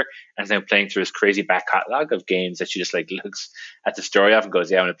Witcher, and is now playing through his crazy back catalog of games that she just looks at the story of and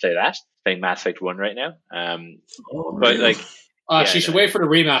goes, "Yeah, I want to play that." Playing Mass Effect 1 right now. She should wait for the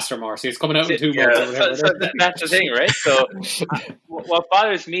remaster, Marcy. It's coming out in 2 months. Or whatever. So that's the thing, right? So what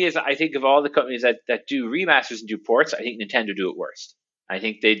bothers me is I think of all the companies that do remasters and do ports, I think Nintendo do it worst. I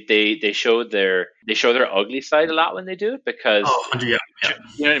think they show their ugly side a lot when they do it, because yeah.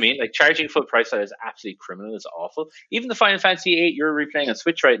 You know what I mean? Like, charging full price for that is absolutely criminal. It's awful. Even the Final Fantasy VIII you're replaying on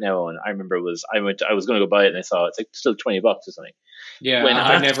Switch right now, and I remember I was going to go buy it and I saw it's like still $20 or something. Yeah,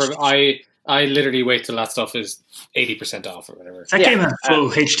 I literally wait till that stuff is 80% off or whatever. That game has full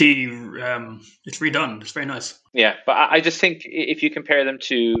HD. It's redone. It's very nice. Yeah, but I just think if you compare them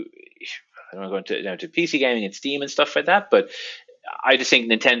to, I don't want to go down to PC gaming and Steam and stuff like that, but I just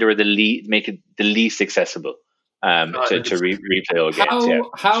think Nintendo are make it the least accessible to replay old games.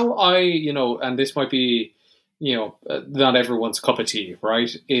 How I, and this might be, not everyone's cup of tea,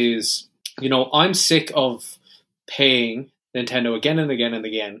 right? Is, I'm sick of paying Nintendo again and again and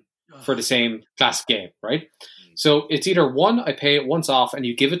again for the same classic game, right? So it's either one, I pay it once off and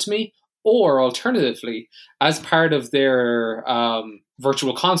you give it to me, or alternatively, as part of their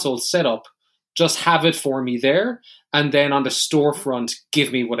virtual console setup, just have it for me there, and then on the storefront,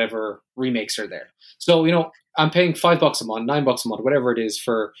 give me whatever remakes are there. So, I'm paying $5 a month, $9 a month, whatever it is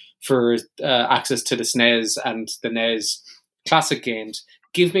for access to the SNES and the NES classic games.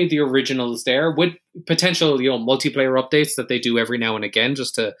 Give me the originals there with potential, multiplayer updates that they do every now and again,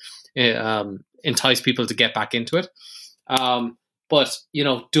 just to entice people to get back into it. But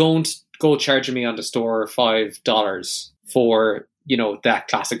don't go charging me on the store $5 for that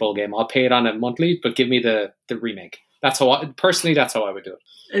classic old game. I'll pay it on a monthly, but give me the remake. That's how I would do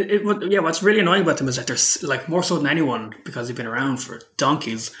it. What's really annoying about them is that they're like, more so than anyone, because they've been around for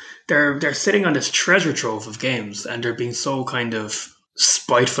donkeys. They're sitting on this treasure trove of games, and they're being so kind of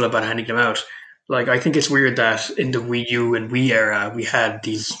spiteful about handing them out. Like, I think it's weird that in the Wii U and Wii era, we had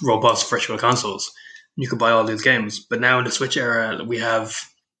these robust virtual consoles. You could buy all these games, but now in the Switch era, we have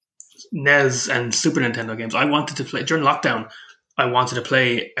NES and Super Nintendo games. I wanted to play during lockdown. I wanted to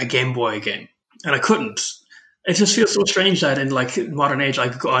play a Game Boy game, and I couldn't. It just feels so strange that in like modern age, I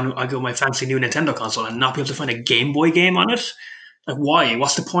go my fancy new Nintendo console and not be able to find a Game Boy game on it. Like, why?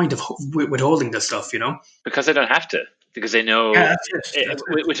 What's the point of withholding this stuff? Because they don't have to. Because they know, that's it.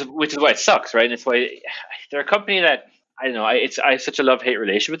 Which is why it sucks, right? And it's why they're a company that, I don't know. I have such a love-hate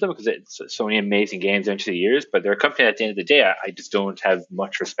relationship with them, because it's so many amazing games into the years. But they're a company that, at the end of the day, I just don't have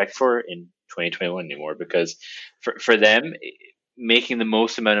much respect for in 2021 anymore. Because for them, making the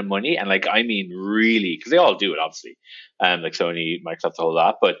most amount of money, and really, because they all do it, obviously, like Sony, Microsoft, the whole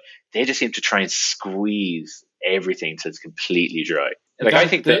lot, but they just seem to try and squeeze everything till it's completely dry. Like, I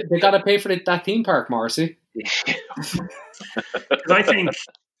think they got to pay for that theme park, Marcy. I think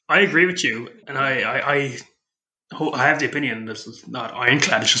I agree with you, and I have the opinion. This is not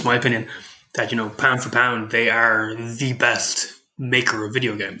ironclad; it's just my opinion that pound for pound, they are the best maker of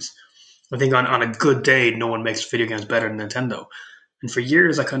video games. I think on a good day, no one makes video games better than Nintendo. And for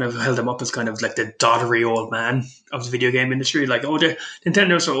years, I kind of held them up as kind of like the doddery old man of the video game industry. Like,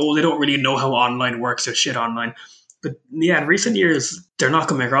 Nintendo's so old; they don't really know how online works. They're shit online. But yeah, in recent years, they're not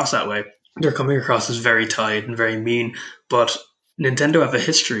coming across that way. They're coming across as very tight and very mean. But Nintendo have a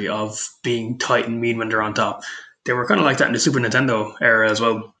history of being tight and mean when they're on top. They were kind of like that in the Super Nintendo era as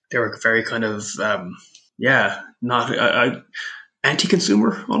well. They were very kind of, not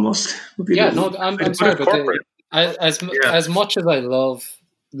anti-consumer almost. I'm sorry, but as much as I love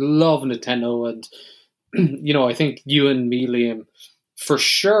Nintendo, and I think you and me, Liam, for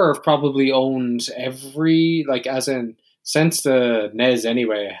sure have probably owned every, since the NES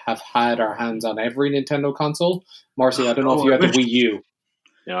anyway, have had our hands on every Nintendo console. Marcy, I don't know if you had the Wii U.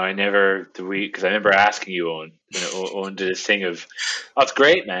 No, I never, the Wii, because I remember asking you, Owen did this thing of, it's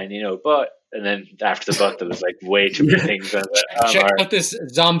great, man, but, and then after the but, there was way too many things. Check out this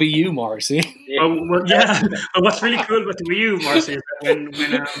Zombie U, Marcy. Yeah. What's really cool about the Wii U, Marcy, is that when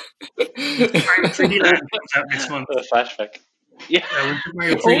 3D Land comes out next month. The flashback. Yeah.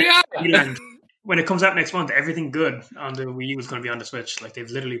 When it comes out next month, everything good on the Wii U is going to be on the Switch. Like, they've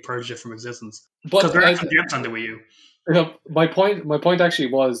literally purged it from existence. Because there are some games on the Wii U. My point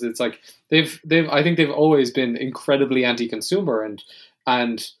actually was, it's like I think they've always been incredibly anti-consumer,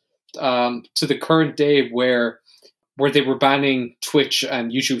 and to the current day where they were banning Twitch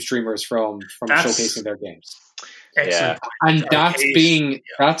and YouTube streamers from showcasing their games. Excellent. Yeah. And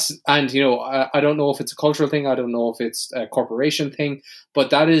I don't know if it's a cultural thing, I don't know if it's a corporation thing, but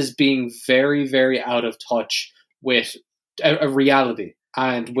that is being very, very out of touch with a reality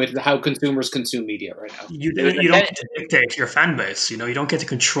and with how consumers consume media right now. You don't get to dictate your fan base. You don't get to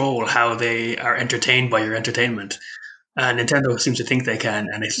control how they are entertained by your entertainment. And Nintendo seems to think they can,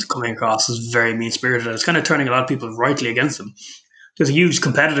 and it's coming across as very mean-spirited. And it's kind of turning a lot of people rightly against them. There's a huge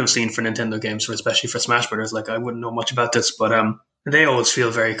competitive scene for Nintendo games, especially for Smash Brothers. Like, I wouldn't know much about this, but they always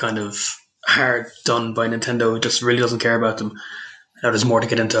feel very kind of hard done by Nintendo. It just really doesn't care about them. Now, there's more to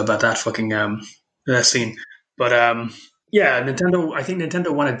get into about that fucking scene. But yeah, Nintendo. I think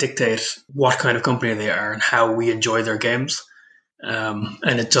Nintendo want to dictate what kind of company they are and how we enjoy their games,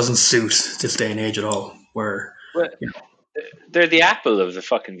 and it doesn't suit this day and age at all. Where Well, they're the Apple of the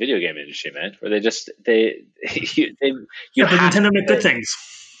fucking video game industry, man. Where you but have Nintendo make good things.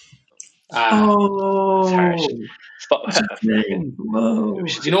 It's harsh. Whoa.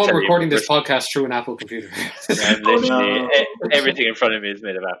 I'm recording this podcast through an Apple computer. Literally, everything in front of me is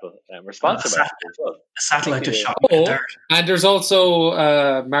made of Apple. We're sponsored by Apple as well. A satellite just shot and there's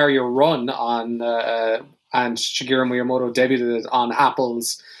also Mario Run on, and Shigeru Miyamoto debuted it on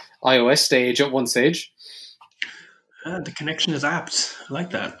Apple's iOS stage at one stage. The connection is apt. I like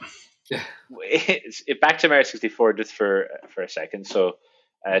that. Back to Mario 64 just for a second. So,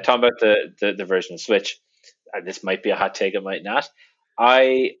 talking about the version of Switch, this might be a hot take, it might not.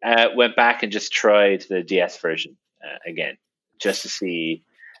 I went back and just tried the DS version again, just to see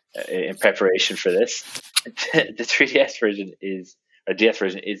in preparation for this. The 3DS version DS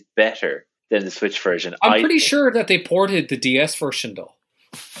version is better than the Switch version. I'm pretty sure that they ported the DS version, though.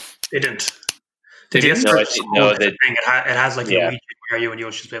 They didn't. The DS version, it has like the Luigi, Mario, and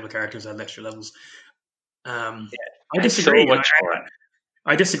Yoshi's playable characters at extra levels. I disagree.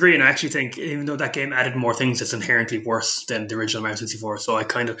 I disagree, and I actually think even though that game added more things, it's inherently worse than the original Mario 64. So I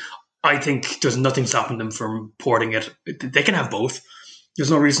think there's nothing stopping them from porting it. They can have both. There's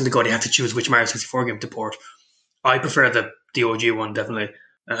no reason to go. They have to choose which Mario 64 game to port. I prefer the OG one definitely,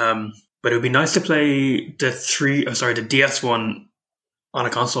 but it would be nice to play the DS one on a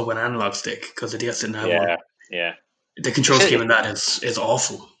console with an analog stick because the DS didn't have one. Yeah. The control scheme in that is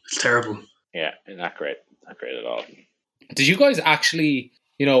awful. It's terrible. Yeah, not great at all. Did you guys actually,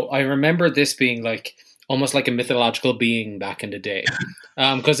 I remember this being like almost like a mythological being back in the day.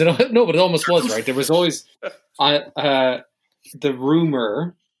 Because but it almost was, right? There was always the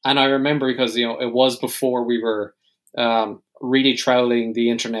rumor, and I remember because, it was before we were really trawling the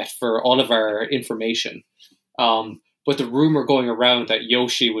internet for all of our information. But the rumor going around that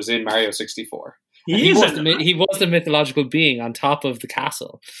Yoshi was in Mario 64. He was the mythological being on top of the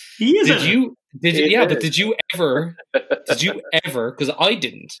castle. Did you ever, because I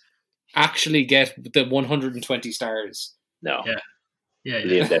didn't, actually get the 120 stars? No. Yeah.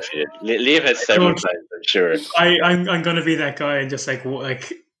 Liam definitely did. Liam has several times, I'm sure. I'm going to be that guy and just like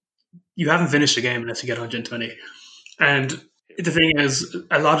you haven't finished the game unless you get 120. And the thing is,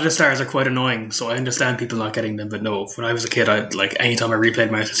 a lot of the stars are quite annoying, so I understand people not getting them. But no, when I was a kid, anytime I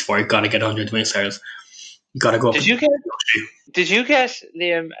replayed Mario 64, I got to get 120 stars. You got to go. Did you get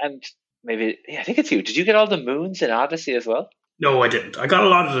Liam, and maybe I think it's you? Did you get all the moons in Odyssey as well? No, I didn't. I got a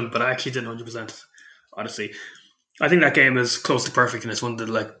lot of them, but I actually didn't 100% Odyssey. I think that game is close to perfect, and it's one of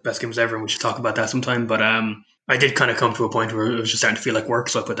the best games ever. And we should talk about that sometime. But I did kind of come to a point where it was just starting to feel like work,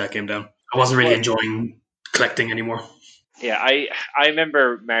 so I put that game down. I wasn't really enjoying collecting anymore. Yeah, I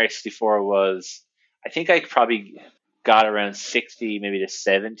remember Mario 64 was, I think I probably got around 60, maybe to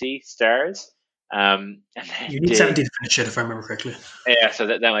 70 stars. And you need 70 to finish it, if I remember correctly. Yeah, so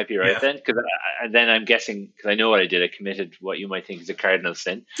that might be right then. Because then I'm guessing, because I know what I did, I committed what you might think is a cardinal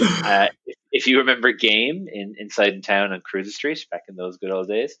sin. If you remember Game Inside in Town on Cruiser Street back in those good old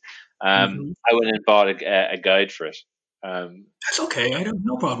days, I went and bought a guide for it. That's okay. I have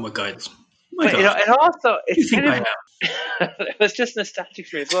no problem with guides. But, and also, it was just nostalgic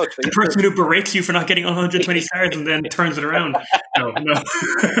for me as well. The person who berates you for not getting 120 stars and then turns it around. No.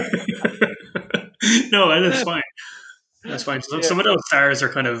 No, that's fine. That's fine. Some of those stars are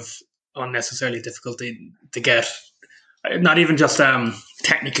kind of unnecessarily difficult to get. Not even just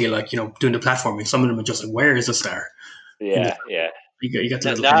technically, doing the platforming. Some of them are just where is a star? Yeah. You got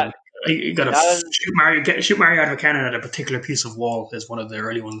to you got to shoot Mario out of a cannon at a particular piece of wall is one of the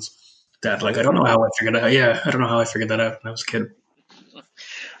early ones. That I don't know how I figured that out. Yeah, I don't know how I figured that out when I was a kid.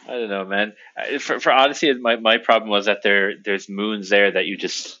 I don't know, man. For Odyssey, my problem was that there's moons there that you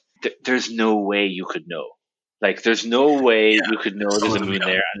just there's no way you could know. There's no way you could know there's a moon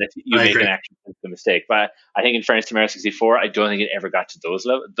there unless you make an actual mistake. But I think in fairness to Mario 64, I don't think it ever got to those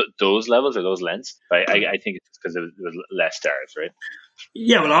levels or those lengths. But I think it's because there was less stars, right?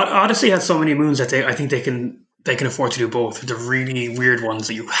 Yeah, well, Odyssey has so many moons that I think they can afford to do both. The really weird ones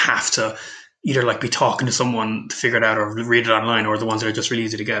that you have to either be talking to someone to figure it out or read it online, or the ones that are just really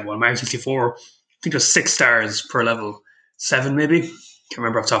easy to get. Well, Mario 64, I think there's 6 stars per level. 7 maybe? Can't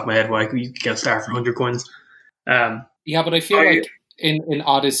remember off the top of my head why you could get a star for 100 coins. Yeah, but I feel like in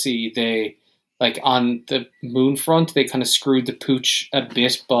Odyssey, they, like, on the moon front, they kind of screwed the pooch a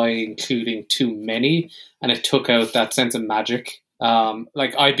bit by including too many, and it took out that sense of magic.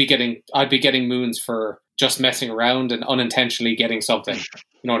 Like, I'd be getting moons for just messing around and unintentionally getting something. You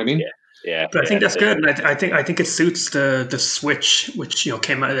know what I mean? Yeah. But I think that's good, and I think it suits the Switch, which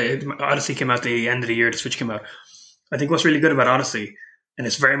came out. Odyssey came out at the end of the year. The Switch came out. I think what's really good about Odyssey, and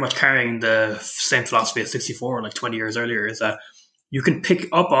it's very much carrying the same philosophy as 64, like 20 years earlier, is that you can pick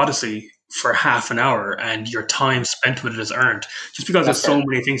up Odyssey for half an hour and your time spent with it is earned, just because there's so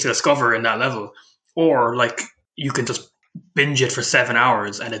many things to discover in that level. Or like you can just binge it for 7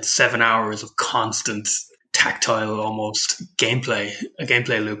 hours and it's 7 hours of constant tactile almost a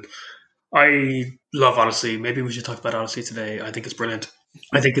gameplay loop. I love Odyssey. Maybe we should talk about Odyssey today. I think it's brilliant.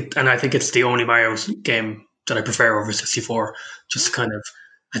 I think it's the only Mario game that I prefer over 64. Just kind of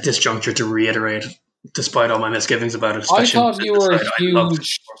at this juncture to reiterate, despite all my misgivings about it. I thought you were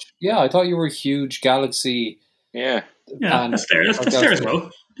huge. Yeah, I thought you were a huge Galaxy. Yeah, that's there. That's there as well.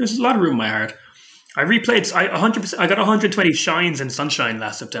 There's a lot of room in my heart. I replayed. I 100%. I got 120 shines in Sunshine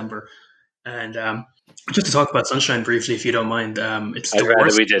last September, and just to talk about Sunshine briefly, if you don't mind, it's the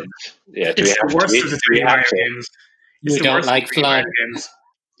worst. We didn't. Yeah, it's the worst of the 3D Mario games. You don't like flying games.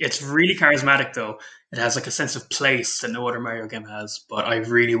 It's really charismatic, though. It has like a sense of place that no other Mario game has. But I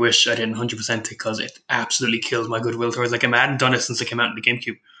really wish I didn't 100% it because it absolutely kills my goodwill towards the game. I hadn't done it since it came out in the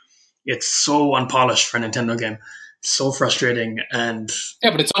GameCube. It's so unpolished for a Nintendo game. So frustrating and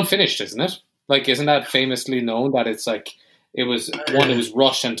yeah, but it's unfinished, isn't it? Like, isn't that famously known that it's like it was one, it was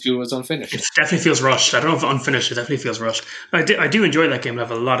rushed, and two, it was unfinished? It definitely feels rushed. I don't know if unfinished. It definitely feels rushed. I do enjoy that game. I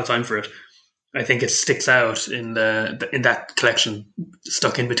have a lot of time for it. I think it sticks out in that collection,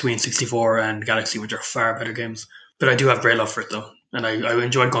 stuck in between 64 and Galaxy, which are far better games. But I do have great love for it, though, and I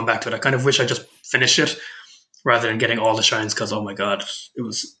enjoyed going back to it. I kind of wish I just finished it rather than getting all the shines because, oh my god, it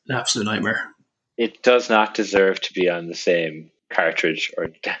was an absolute nightmare. It does not deserve to be on the same cartridge or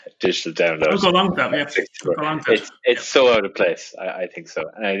digital download. I'll go along with that. Yeah, it's so out of place. I think so.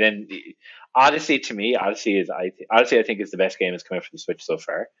 And then Odyssey, to me, I think is the best game that's come out for the Switch so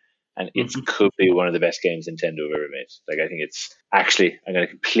far. And it could be one of the best games Nintendo have ever made. Like, I think it's actually, I'm going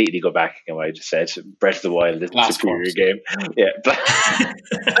to completely go back on what I just said. Breath of the Wild is a superior game. Yeah, but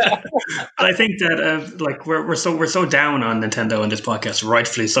I think that like we're so down on Nintendo in this podcast,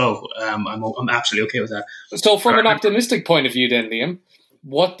 rightfully so. I'm absolutely okay with that. So, from an optimistic point of view, then, Liam,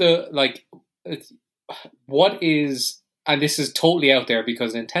 what is, and this is totally out there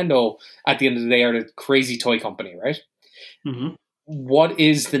because Nintendo, at the end of the day, are the crazy toy company, right? Mm-hmm. What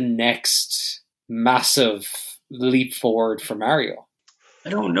is the next massive leap forward for Mario? I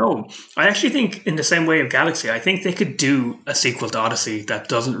don't know. I actually think, in the same way of Galaxy, I think they could do a sequel to Odyssey that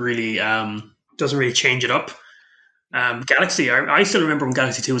doesn't really change it up. Galaxy, I still remember when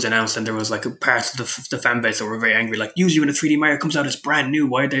Galaxy 2 was announced, and there was like parts of the fan base that were very angry, like, usually when a 3D Mario comes out, it's brand new.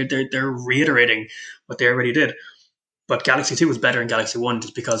 Why they're reiterating what they already did? But Galaxy 2 was better than Galaxy 1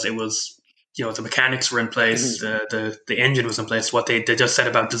 just because it was, the mechanics were in place, the engine was in place. What they just said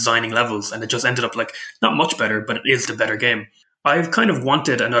about designing levels, and it just ended up like not much better, but it is the better game. I've kind of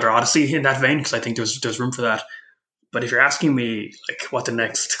wanted another Odyssey in that vein because I think there's room for that. But if you're asking me like what the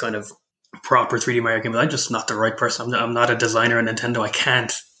next kind of proper 3D Mario game is, I'm just not the right person. I'm not a designer at Nintendo. I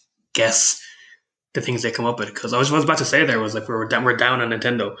can't guess the things they come up with because I was about to say there was like we're down on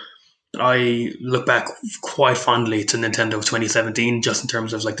Nintendo. I look back quite fondly to Nintendo 2017, just in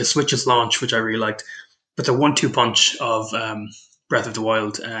terms of like the Switch's launch, which I really liked, but the 1-2 punch of Breath of the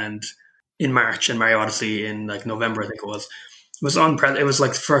Wild and in March and Mario Odyssey in like November, I think it was it was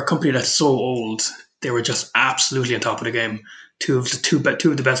like for a company that's so old, they were just absolutely on top of the game. Two of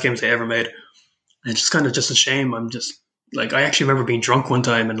the best games they ever made. And it's just kind of just a shame. I'm just like, I actually remember being drunk one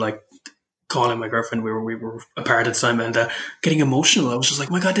time and like calling my girlfriend. We were apart at the time and getting emotional. I was just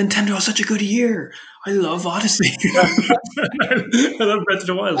like, my God, Nintendo has such a good year. I love Odyssey. I love Breath of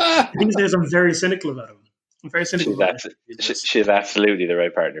the Wild. These days I'm very cynical about them. I'm very cynical. She's absolutely the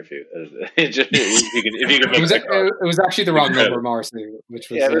right partner for you. It was actually the wrong number, Morrissey.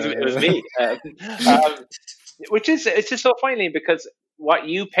 Which was, it was me. It's just so funny because what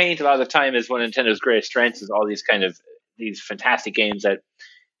you paint a lot of the time is one of Nintendo's greatest strengths is all these these fantastic games that,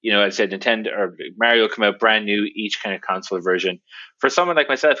 I said Nintendo or Mario come out brand new, each kind of console version. For someone like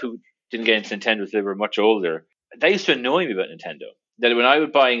myself who didn't get into Nintendo until they were much older, that used to annoy me about Nintendo. That when I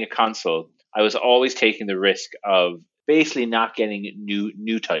was buying a console, I was always taking the risk of basically not getting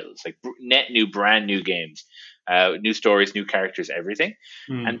new titles, like net new, brand new games. new stories, new characters, everything.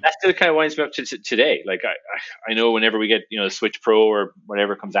 And that still kind of winds me up to today. Like I know whenever we get the Switch Pro or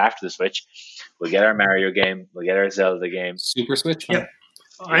whatever comes after the Switch, we'll get our Mario game, we'll get our Zelda game, Super Switch. Yeah,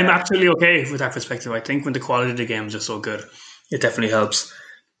 I'm absolutely okay with that perspective. I think when the quality of the games is so good, it definitely helps.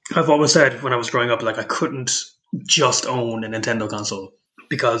 I've always said when I was growing up, like I couldn't just own a Nintendo console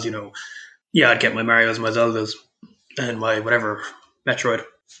because I'd get my Marios, my Zeldas, and my whatever Metroid.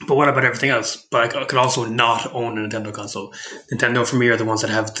 But what about everything else? But I could also not own a Nintendo console. Nintendo, for me, are the ones that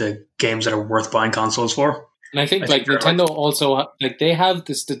have the games that are worth buying consoles for. And I think Nintendo also, they have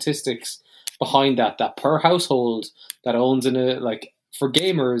the statistics behind that per household that owns for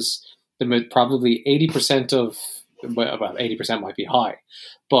gamers, probably 80% of, about 80% might be high,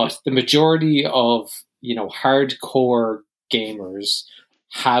 but the majority of, hardcore gamers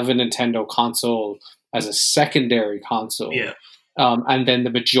have a Nintendo console as a secondary console. Yeah. And then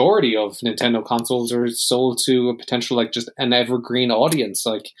the majority of Nintendo consoles are sold to a potential just an evergreen audience.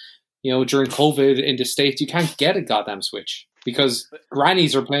 During COVID in the States, you can't get a goddamn Switch because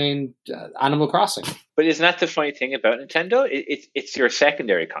grannies are playing Animal Crossing. But isn't that the funny thing about Nintendo? It's your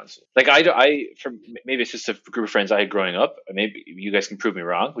secondary console. Maybe it's just a group of friends I had growing up. Maybe you guys can prove me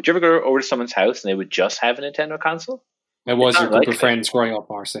wrong. Would you ever go over to someone's house and they would just have a Nintendo console? It was your group of friends growing up,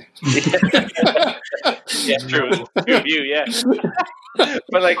 Marcy. Yeah, true. True of you, yeah.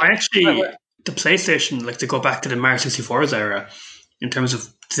 But the PlayStation, to go back to the Mario 64's era, in terms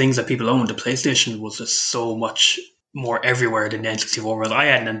of things that people owned, the PlayStation was just so much more everywhere than the N64 was. I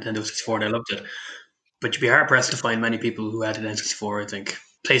had a Nintendo 64 and I loved it. But you'd be hard pressed to find many people who had an N64, I think.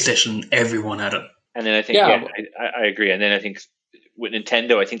 PlayStation, everyone had it. And then I think, I agree. And then I think with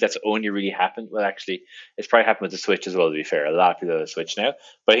Nintendo, I think that's only really happened. Well, actually, it's probably happened with the Switch as well, to be fair. A lot of people have a Switch now.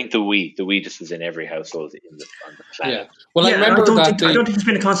 But I think the Wii just was in every household on the planet. Yeah. Well, I remember I don't think there's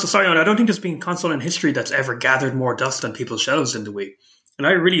been a console. Sorry, I don't think there's been a console in history that's ever gathered more dust on people's shelves than the Wii. And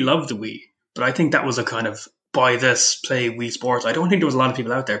I really love the Wii. But I think that was a kind of buy this, play Wii Sports. I don't think there was a lot of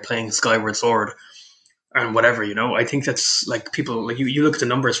people out there playing Skyward Sword and whatever, I think that's people, you look at the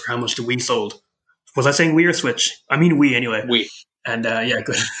numbers for how much the Wii sold. Was I saying Wii or Switch? I mean Wii anyway. Wii. And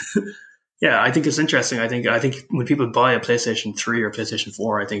good. Yeah, I think it's interesting. I think when people buy a PlayStation 3 or PlayStation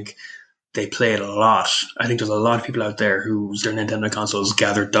 4, I think they play it a lot. I think there's a lot of people out there whose their Nintendo consoles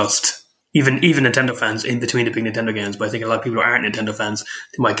gather dust. Even Nintendo fans in between the big Nintendo games, but I think a lot of people who aren't Nintendo fans,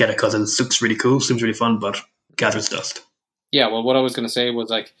 they might get it because it looks really cool, seems really fun, but gathers dust. Yeah, well, what I was going to say was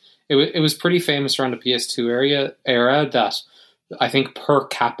it was pretty famous around the PS2 era that I think per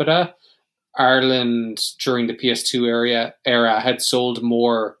capita, Ireland during the PS2 era had sold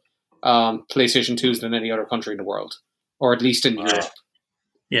more PlayStation 2s than any other country in the world, or at least in Europe.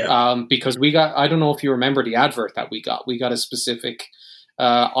 Yeah. Because we got, I don't know if you remember the advert that we got. We got a specific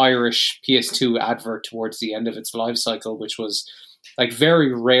Irish PS2 advert towards the end of its life cycle, which was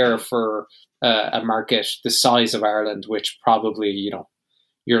very rare for a market the size of Ireland, which probably,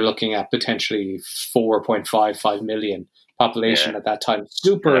 you're looking at potentially 4.55 million population at that time.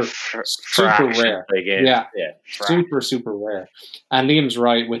 Super rare. Yeah. Super rare. And Liam's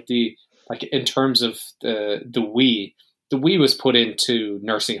right with the, in terms of the Wii was put into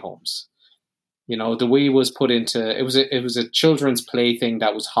nursing homes. The Wii was put into, it was a children's plaything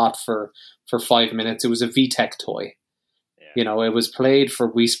that was hot for 5 minutes. It was a VTech toy. Yeah. It was played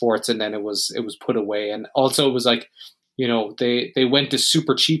for Wii Sports and then it was put away. And also it was they went the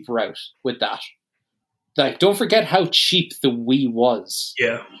super cheap route with that. Don't forget how cheap the Wii was.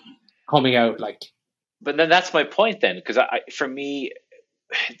 Yeah. Coming out But then that's my point then, because for me,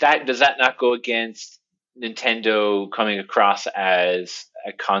 does that not go against Nintendo coming across as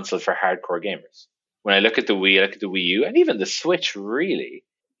a console for hardcore gamers? When I look at the Wii, I look at the Wii U, and even the Switch, really,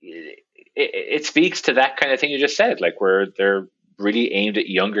 it speaks to that kind of thing you just said, where they're really aimed at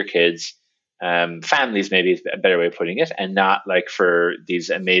younger kids, families maybe is a better way of putting it, and not for these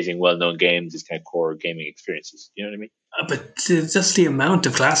amazing, well-known games, these kind of core gaming experiences. You know what I mean? But just the amount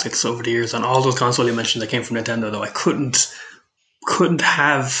of classics over the years on all those consoles you mentioned that came from Nintendo, though, I couldn't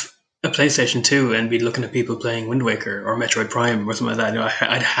have a PlayStation 2 and be looking at people playing Wind Waker or Metroid Prime or something like that.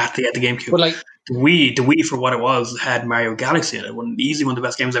 I'd have to get the GameCube. But the Wii for what it was had Mario Galaxy in it. Easily one of the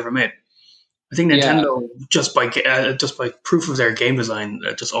best games ever made. I think Nintendo, just by proof of their game design,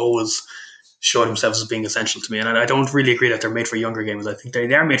 just always showed themselves as being essential to me. And I don't really agree that they're made for younger gamers. I think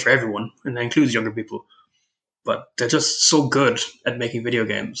they are made for everyone, and that includes younger people. But they're just so good at making video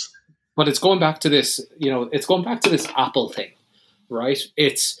games. But it's going back to this, this Apple thing, right?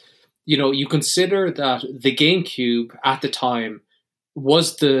 It's, you consider that the GameCube at the time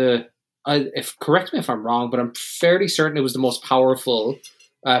was correct me if I'm wrong, but I'm fairly certain it was the most powerful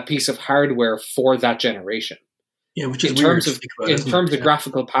piece of hardware for that generation. Yeah, which is in weird. terms of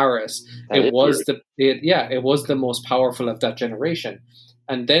graphical prowess, it was the most powerful of that generation.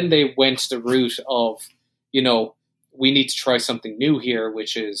 And then they went the route of, we need to try something new here,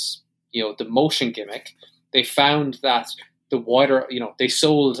 which is, the motion gimmick. They found that they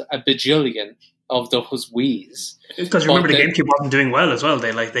sold a bajillion of those Wiis. Because remember, the GameCube wasn't doing well as well.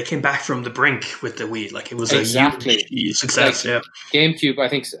 They came back from the brink with the Wii. Like, it was a huge success. Like, GameCube, I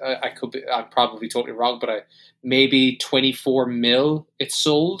think I'm probably totally wrong, but maybe 24 mil it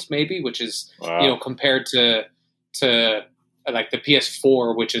sold, maybe, which is compared to like the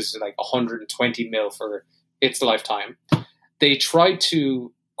PS4, which is like 120 mil for its lifetime. They tried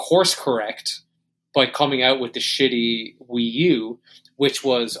to course correct by coming out with the shitty Wii U, which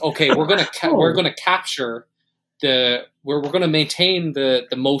was we're gonna capture we're gonna maintain the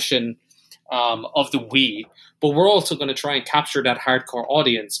motion of the Wii, but we're also gonna try and capture that hardcore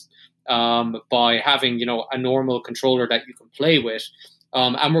audience by having a normal controller that you can play with,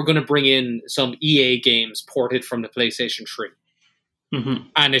 and we're gonna bring in some EA games ported from the PlayStation 3. Mm-hmm.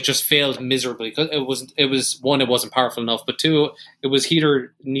 And it just failed miserably because it wasn't powerful enough, but two, it was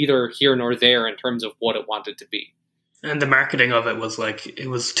neither here nor there in terms of what it wanted to be. And the marketing of it was like, it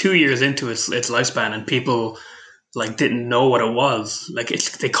was 2 years into its lifespan, and people like didn't know what it was. Like,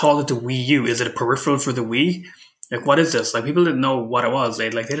 they called it the Wii U. Is it a peripheral for the Wii? Like, what is this? Like, people didn't know what it was. They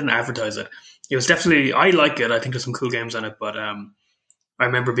didn't advertise it. It was definitely, I like it. I think there's some cool games on it, but I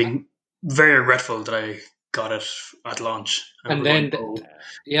remember being very regretful that I got it at launch. And then,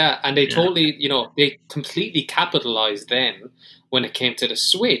 they totally, they completely capitalized then when it came to the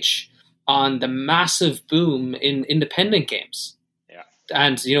Switch on the massive boom in independent games. Yeah.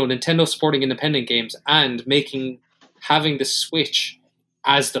 And, Nintendo supporting independent games and having the Switch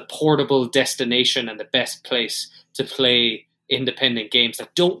as the portable destination and the best place to play independent games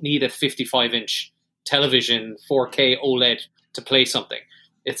that don't need a 55-inch television, 4K OLED to play something.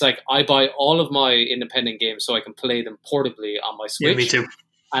 It's like, I buy all of my independent games so I can play them portably on my Switch. Yeah, me too.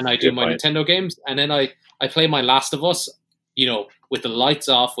 And I do my Nintendo games, and then I play my Last of Us, with the lights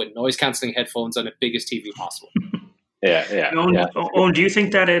off, with noise-cancelling headphones on the biggest TV possible. Yeah. Owen, do you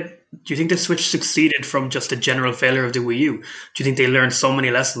think the Switch succeeded from just a general failure of the Wii U? Do you think they learned so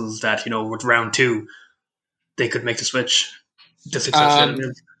many lessons that, with round 2, they could make the Switch the success that it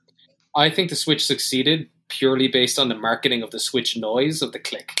is? I think the Switch succeeded purely based on the marketing of the Switch noise of the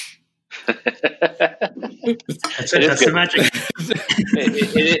click. That's the magic.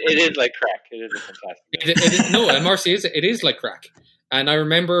 It is like crack. It is fantastic. It is like crack. And I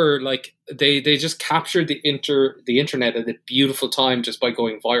remember, like, they just captured the internet at a beautiful time just by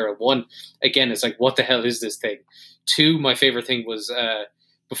going viral. One, again, it's like, what the hell is this thing? Two, my favorite thing was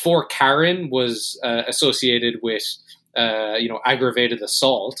before Karen was associated with aggravated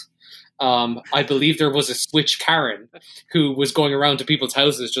assault. I believe there was a Switch Karen who was going around to people's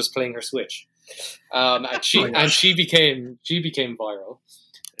houses just playing her Switch, and she became viral.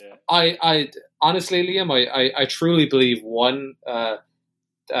 Yeah. I honestly, Liam, I truly believe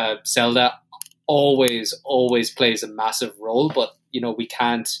Zelda always plays a massive role, but we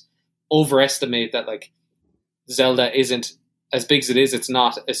can't overestimate that. Like, Zelda isn't as big as it is. It's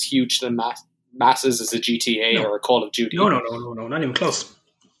not as huge to the masses as a GTA or a Call of Duty. No, not even close.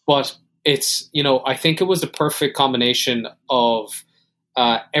 But it's, I think it was the perfect combination of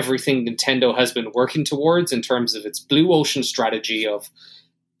everything Nintendo has been working towards in terms of its Blue Ocean strategy of,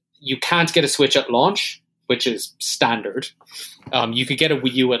 you can't get a Switch at launch, which is standard. You could get a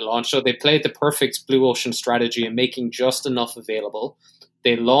Wii U at launch. So they played the perfect Blue Ocean strategy in making just enough available.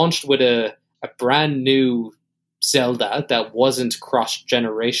 They launched with a brand new Zelda that wasn't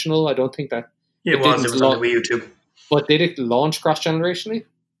cross-generational. I don't think that... It was on the Wii U too. But did it launch cross-generationally?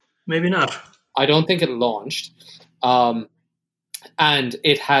 Maybe not. I don't think it launched. And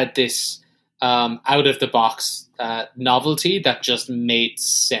it had this out-of-the-box novelty that just made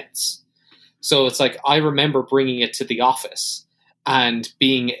sense. So it's like, I remember bringing it to the office and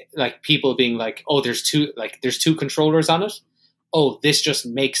people being like, oh, there's two controllers on it. Oh, this just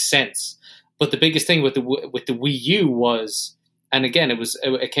makes sense. But the biggest thing with the Wii U was, and again,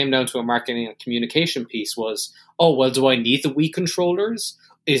 it came down to a marketing and communication piece, was, oh, well, do I need the Wii controllers?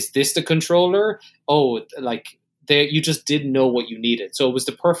 Is this the controller? Oh, you just didn't know what you needed. So it was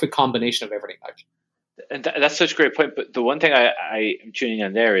the perfect combination of everything. And that's such a great point. But the one thing I am tuning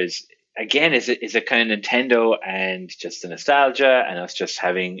on there is, again, is it kind of Nintendo and just the nostalgia and us just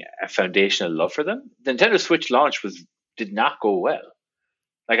having a foundational love for them? The Nintendo Switch launch did not go well.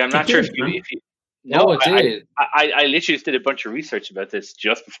 Like, I'm not sure if you No, it did. I literally just did a bunch of research about this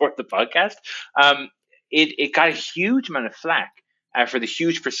just before the podcast. It got a huge amount of flack for the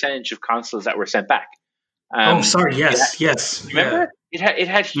huge percentage of consoles that were sent back. Sorry. Yes. Remember? Yeah. It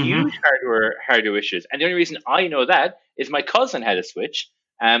had huge hardware issues, and the only reason I know that is my cousin had a Switch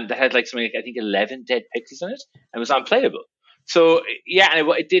that had like something like, I think 11 dead pixels in it and was unplayable. So yeah, and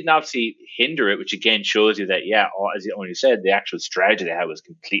it didn't obviously hinder it, which again shows you that as you only said, the actual strategy they had was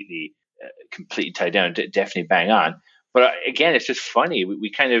completely tied down, definitely bang on. But again, it's just funny.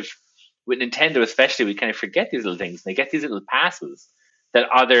 We kind of, with Nintendo especially, we kind of forget these little things. And they get these little passes that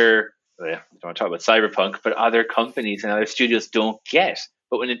other, I don't want to talk about Cyberpunk, but other companies and other studios don't get.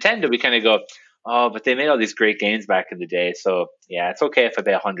 But with Nintendo, we kind of go, oh, but they made all these great games back in the day. So yeah, it's okay if I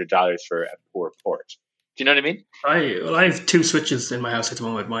pay $100 for a poor port. Do you know what I mean? I have 2 Switches in my house at the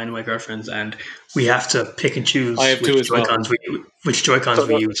moment, mine and my girlfriend's, and we have to pick and choose which Joy-Cons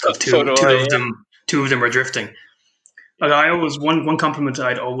we use. Two of them are drifting. Like I always one compliment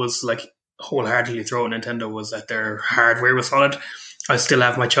I'd always like wholeheartedly throw at Nintendo was that their hardware was solid. I still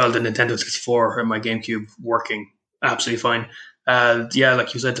have my childhood Nintendo 64 and my GameCube working absolutely fine.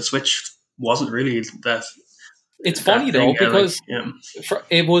 Like you said, the Switch wasn't really that. It's funny though, because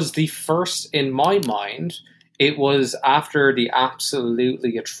it was the first, in my mind, it was after the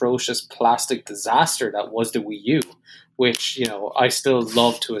absolutely atrocious plastic disaster that was the Wii U, which, I still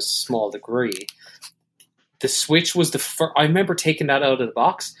love to a small degree. The Switch was the first. I remember taking that out of the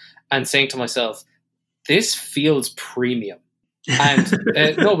box and saying to myself, this feels premium. And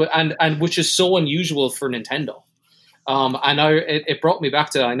and which is so unusual for Nintendo. It brought me back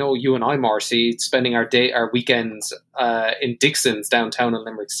to, I know you and I, Marcy, spending our weekends in Dixon's downtown in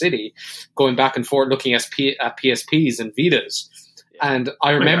Limerick City, going back and forth looking at PSPs and Vitas. And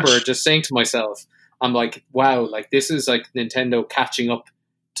I remember just saying to myself, I'm like, wow, like this is like Nintendo catching up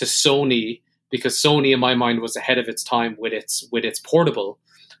to Sony, because Sony in my mind was ahead of its time with its portable.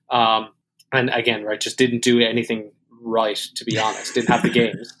 And again, right, just didn't do anything right, to be honest. Didn't have the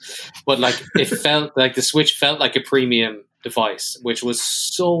games, but like it felt like the Switch felt like a premium device, which was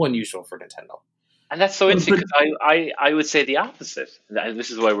so unusual for Nintendo. And that's so interesting, because I would say the opposite. And this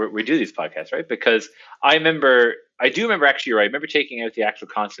is why we do these podcasts, right? Because I do remember actually, right? I remember taking out the actual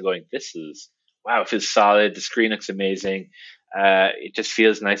console, going, "This is wow! It feels solid. The screen looks amazing. It just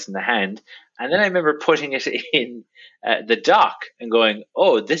feels nice in the hand." And then I remember putting it in the dock and going,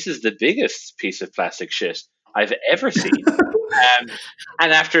 "Oh, this is the biggest piece of plastic shit I've ever seen."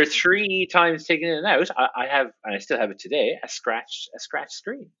 And after 3 times taking it out, I have, and I still have it today, a scratched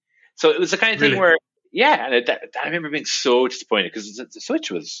screen. So it was the kind of thing where, and I remember being so disappointed, because the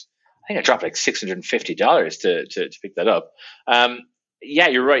Switch was, I think I dropped like $650 to pick that up.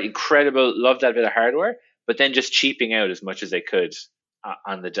 You're right, incredible, love that bit of hardware, but then just cheaping out as much as they could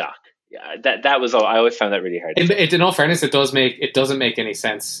on the dock. Yeah, that was all. I always found that really hard. In all fairness, it doesn't make any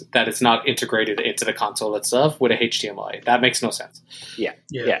sense that it's not integrated into the console itself with a HDMI. That makes no sense. Yeah.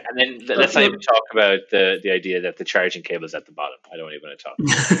 And then let's not even talk about the idea that the charging cable is at the bottom. I don't even want to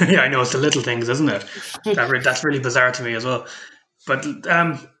talk. Yeah, I know, it's the little things, isn't it? That's really bizarre to me as well. But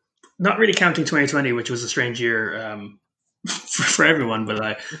not really counting 2020, which was a strange year for everyone.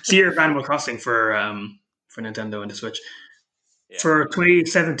 But it's the year of Animal Crossing for Nintendo and the Switch. Yeah. For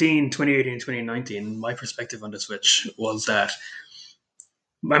 2017, 2018, 2019, my perspective on the Switch was that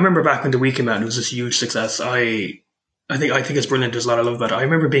I remember back when the Wii came out, it was this huge success. I think it's brilliant. There's a lot I love about it. I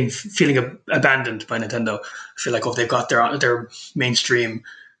remember feeling abandoned by Nintendo. I feel like, they've got their mainstream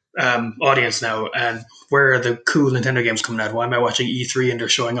audience now, and where are the cool Nintendo games coming out? Why am I watching E3 and they're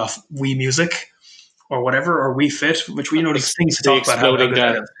showing off Wii Music or whatever, or Wii Fit, which we know these things to talk about. How good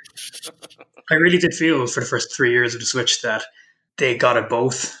that is. I really did feel for the first 3 years of the Switch that they got it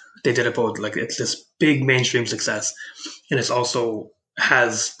both. They did it both. Like, it's this big mainstream success, and it's also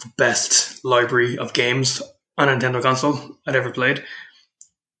has the best library of games on a Nintendo console I'd ever played.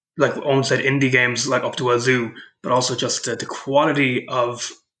 Like Owen said, indie games like up to Wazoo, but also just the quality of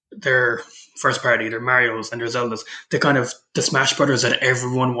their first party, their Marios and their Zeldas, the Smash Brothers that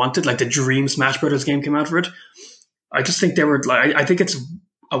everyone wanted, like the Dream Smash Brothers game came out for it. I just think they were like, I think it's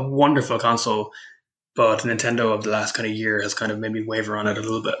a wonderful console, but Nintendo of the last kind of year has kind of made me waver on it a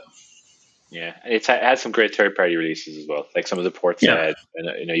little bit. Yeah, it has some great third-party releases as well. Like some of the ports I had,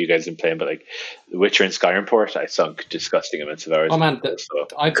 and you guys have been playing, but like The Witcher and Skyrim port, I sunk disgusting amounts of hours. Oh man,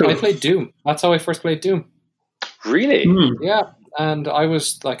 I played Doom. That's how I first played Doom. Really? Yeah, and I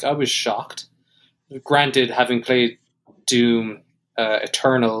was shocked. Granted, having played Doom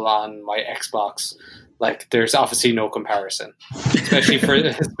Eternal on my Xbox, like there's obviously no comparison, especially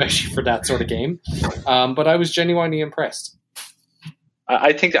for that sort of game. But I was genuinely impressed.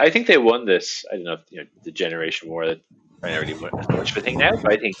 I think they won this. I don't know if the generation war that I not really much of a thing now,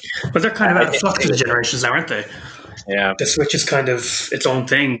 but I think. But they're kind of out of flux of the generations now, aren't they? Yeah. the Switch is kind of its own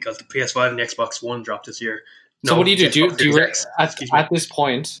thing because the PS5 and the Xbox One dropped this year. So what do you do? Xbox Do you Series X, at this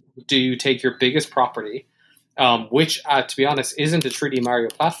point, do you take your biggest property, which, to be honest, isn't a 3D Mario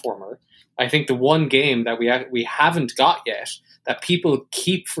platformer? I think the one game that we haven't got yet that people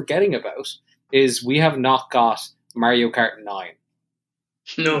keep forgetting about is we have not got Mario Kart 9.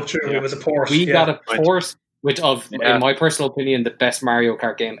 No, true. Yeah. It was a port. We got a port Yeah. in my personal opinion, the best Mario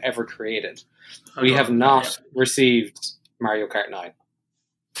Kart game ever created. We have not received Mario Kart 9.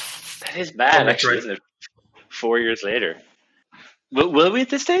 That is bad, Oh, actually, right. isn't it? 4 years later. Will we at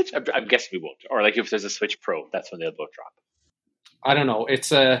this stage? I'm guessing we won't. Or like if there's a Switch Pro, that's when they'll both drop. I don't know.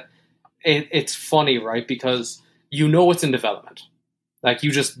 It's funny, right? Because you know it's in development. Like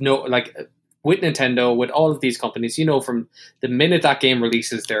you just know, like with Nintendo, with all of these companies, you know, from the minute that game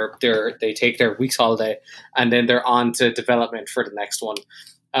releases, they take their week's holiday and then they're on to development for the next one.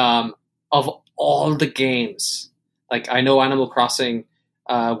 Of all the games, like I know Animal Crossing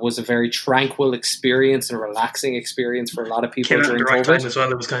was a very tranquil experience and relaxing experience for a lot of people Came out at during the right COVID. time as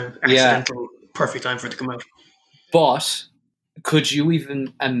well. It was kind of accidental, perfect time for it to come out. But could you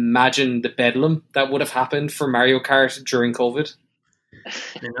even imagine the bedlam that would have happened for Mario Kart during COVID?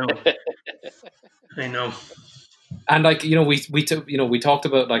 I know. And like we talked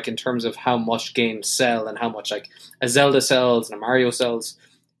about like in terms of how much games sell and how much like a Zelda sells and a Mario sells.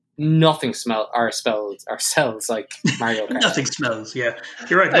 Nothing sells like Mario Kart. Nothing smells. Yeah,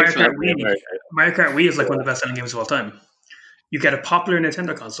 you're right. Mario Kart Wii is like one of the best selling games of all time. You get a popular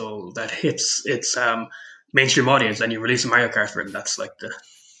Nintendo console that hits its mainstream audience, and you release a Mario Kart for it, and that's like the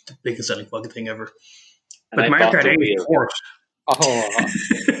biggest selling fucking thing ever. But Mario Kart 8 is port.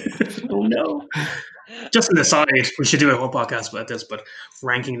 Oh no. Just an aside, we should do a whole podcast about this, but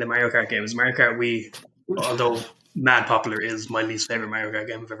ranking the Mario Kart games, Mario Kart Wii, although mad popular, is my least favorite Mario Kart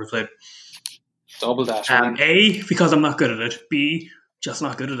game I've ever played. Double dash. A, because I'm not good at it. B, just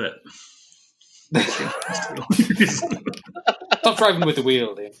not good at it. Stop driving with the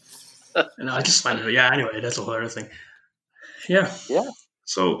wheel, dude. No, I just find it. Yeah, anyway, that's a whole other thing. Yeah.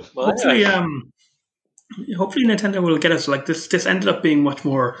 So hopefully Nintendo will get us like this. This ended up being much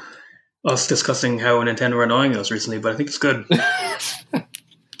more us discussing how Nintendo are annoying us recently, but I think it's good.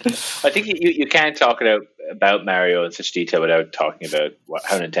 I think you can't talk about Mario in such detail without talking about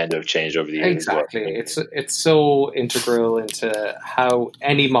how Nintendo have changed over the years. Exactly. It's so integral into how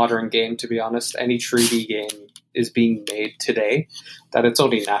any modern game, to be honest, any 3D game is being made today, that it's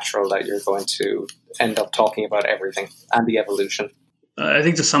only natural that you're going to end up talking about everything and the evolution. I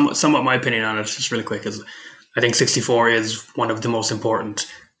think somewhat my opinion on it, just really quick, is I think 64 is one of the most important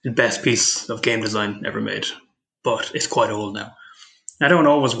and best piece of game design ever made, but it's quite old now. I don't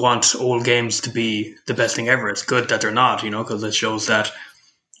always want old games to be the best thing ever. It's good that they're not, because it shows that,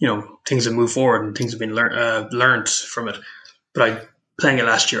 things have moved forward and things have been learned from it. But playing it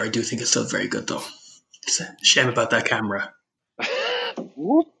last year, I do think it's still very good, though. It's a shame about that camera.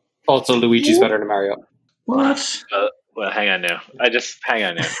 Also, Luigi's better than Mario. What? Well, hang on now. Hang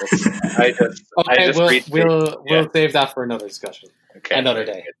on now. We'll save that for another discussion. Okay, another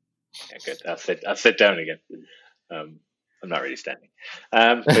day. Yeah, good. I'll sit down again. I'm not really standing.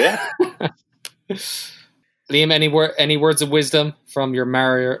 But yeah. Liam, any words of wisdom from your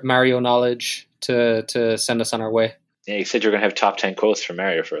Mario knowledge to send us on our way? Yeah, you said you're going to have top 10 quotes from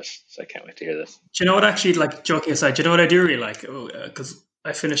Mario for us, so I can't wait to hear this. Do you know what, actually, like, joking aside, do you know what I do really like? Because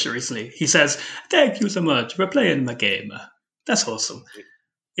I finished it recently. He says, "Thank you so much for playing my game." That's awesome.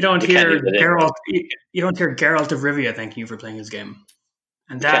 You don't hear Geralt. You don't hear Geralt of Rivia thanking you for playing his game,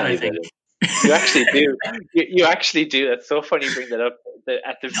 and that I think you actually do. You actually do. That's so funny you bring that up.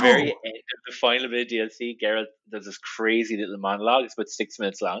 At the very end of the final bit of DLC, Geralt does this crazy little monologue. It's about 6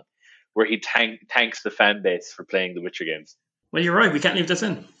 minutes long, where he thanks the fan base for playing the Witcher games. Well, you're right. We can't leave this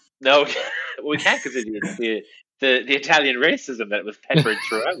in. No, we can't, because the Italian racism that was peppered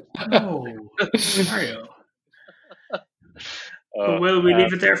throughout. Oh, Mario. Will we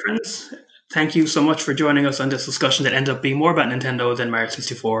leave it there, friends? Thank you so much for joining us on this discussion that ended up being more about Nintendo than Mario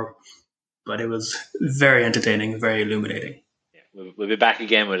 64. But it was very entertaining, very illuminating. Yeah, we'll be back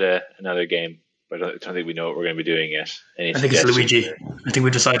again with another game, but I don't think we know what we're going to be doing yet. I think it's Luigi. I think we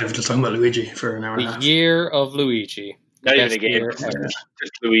decided we're just talking about Luigi for an hour and a half. The year of Luigi. Not even a game,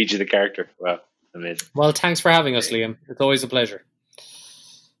 just Luigi the character. Wow, amazing. Well, thanks for having us, Liam. It's always a pleasure.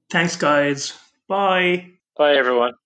 Thanks, guys. Bye. Bye, everyone.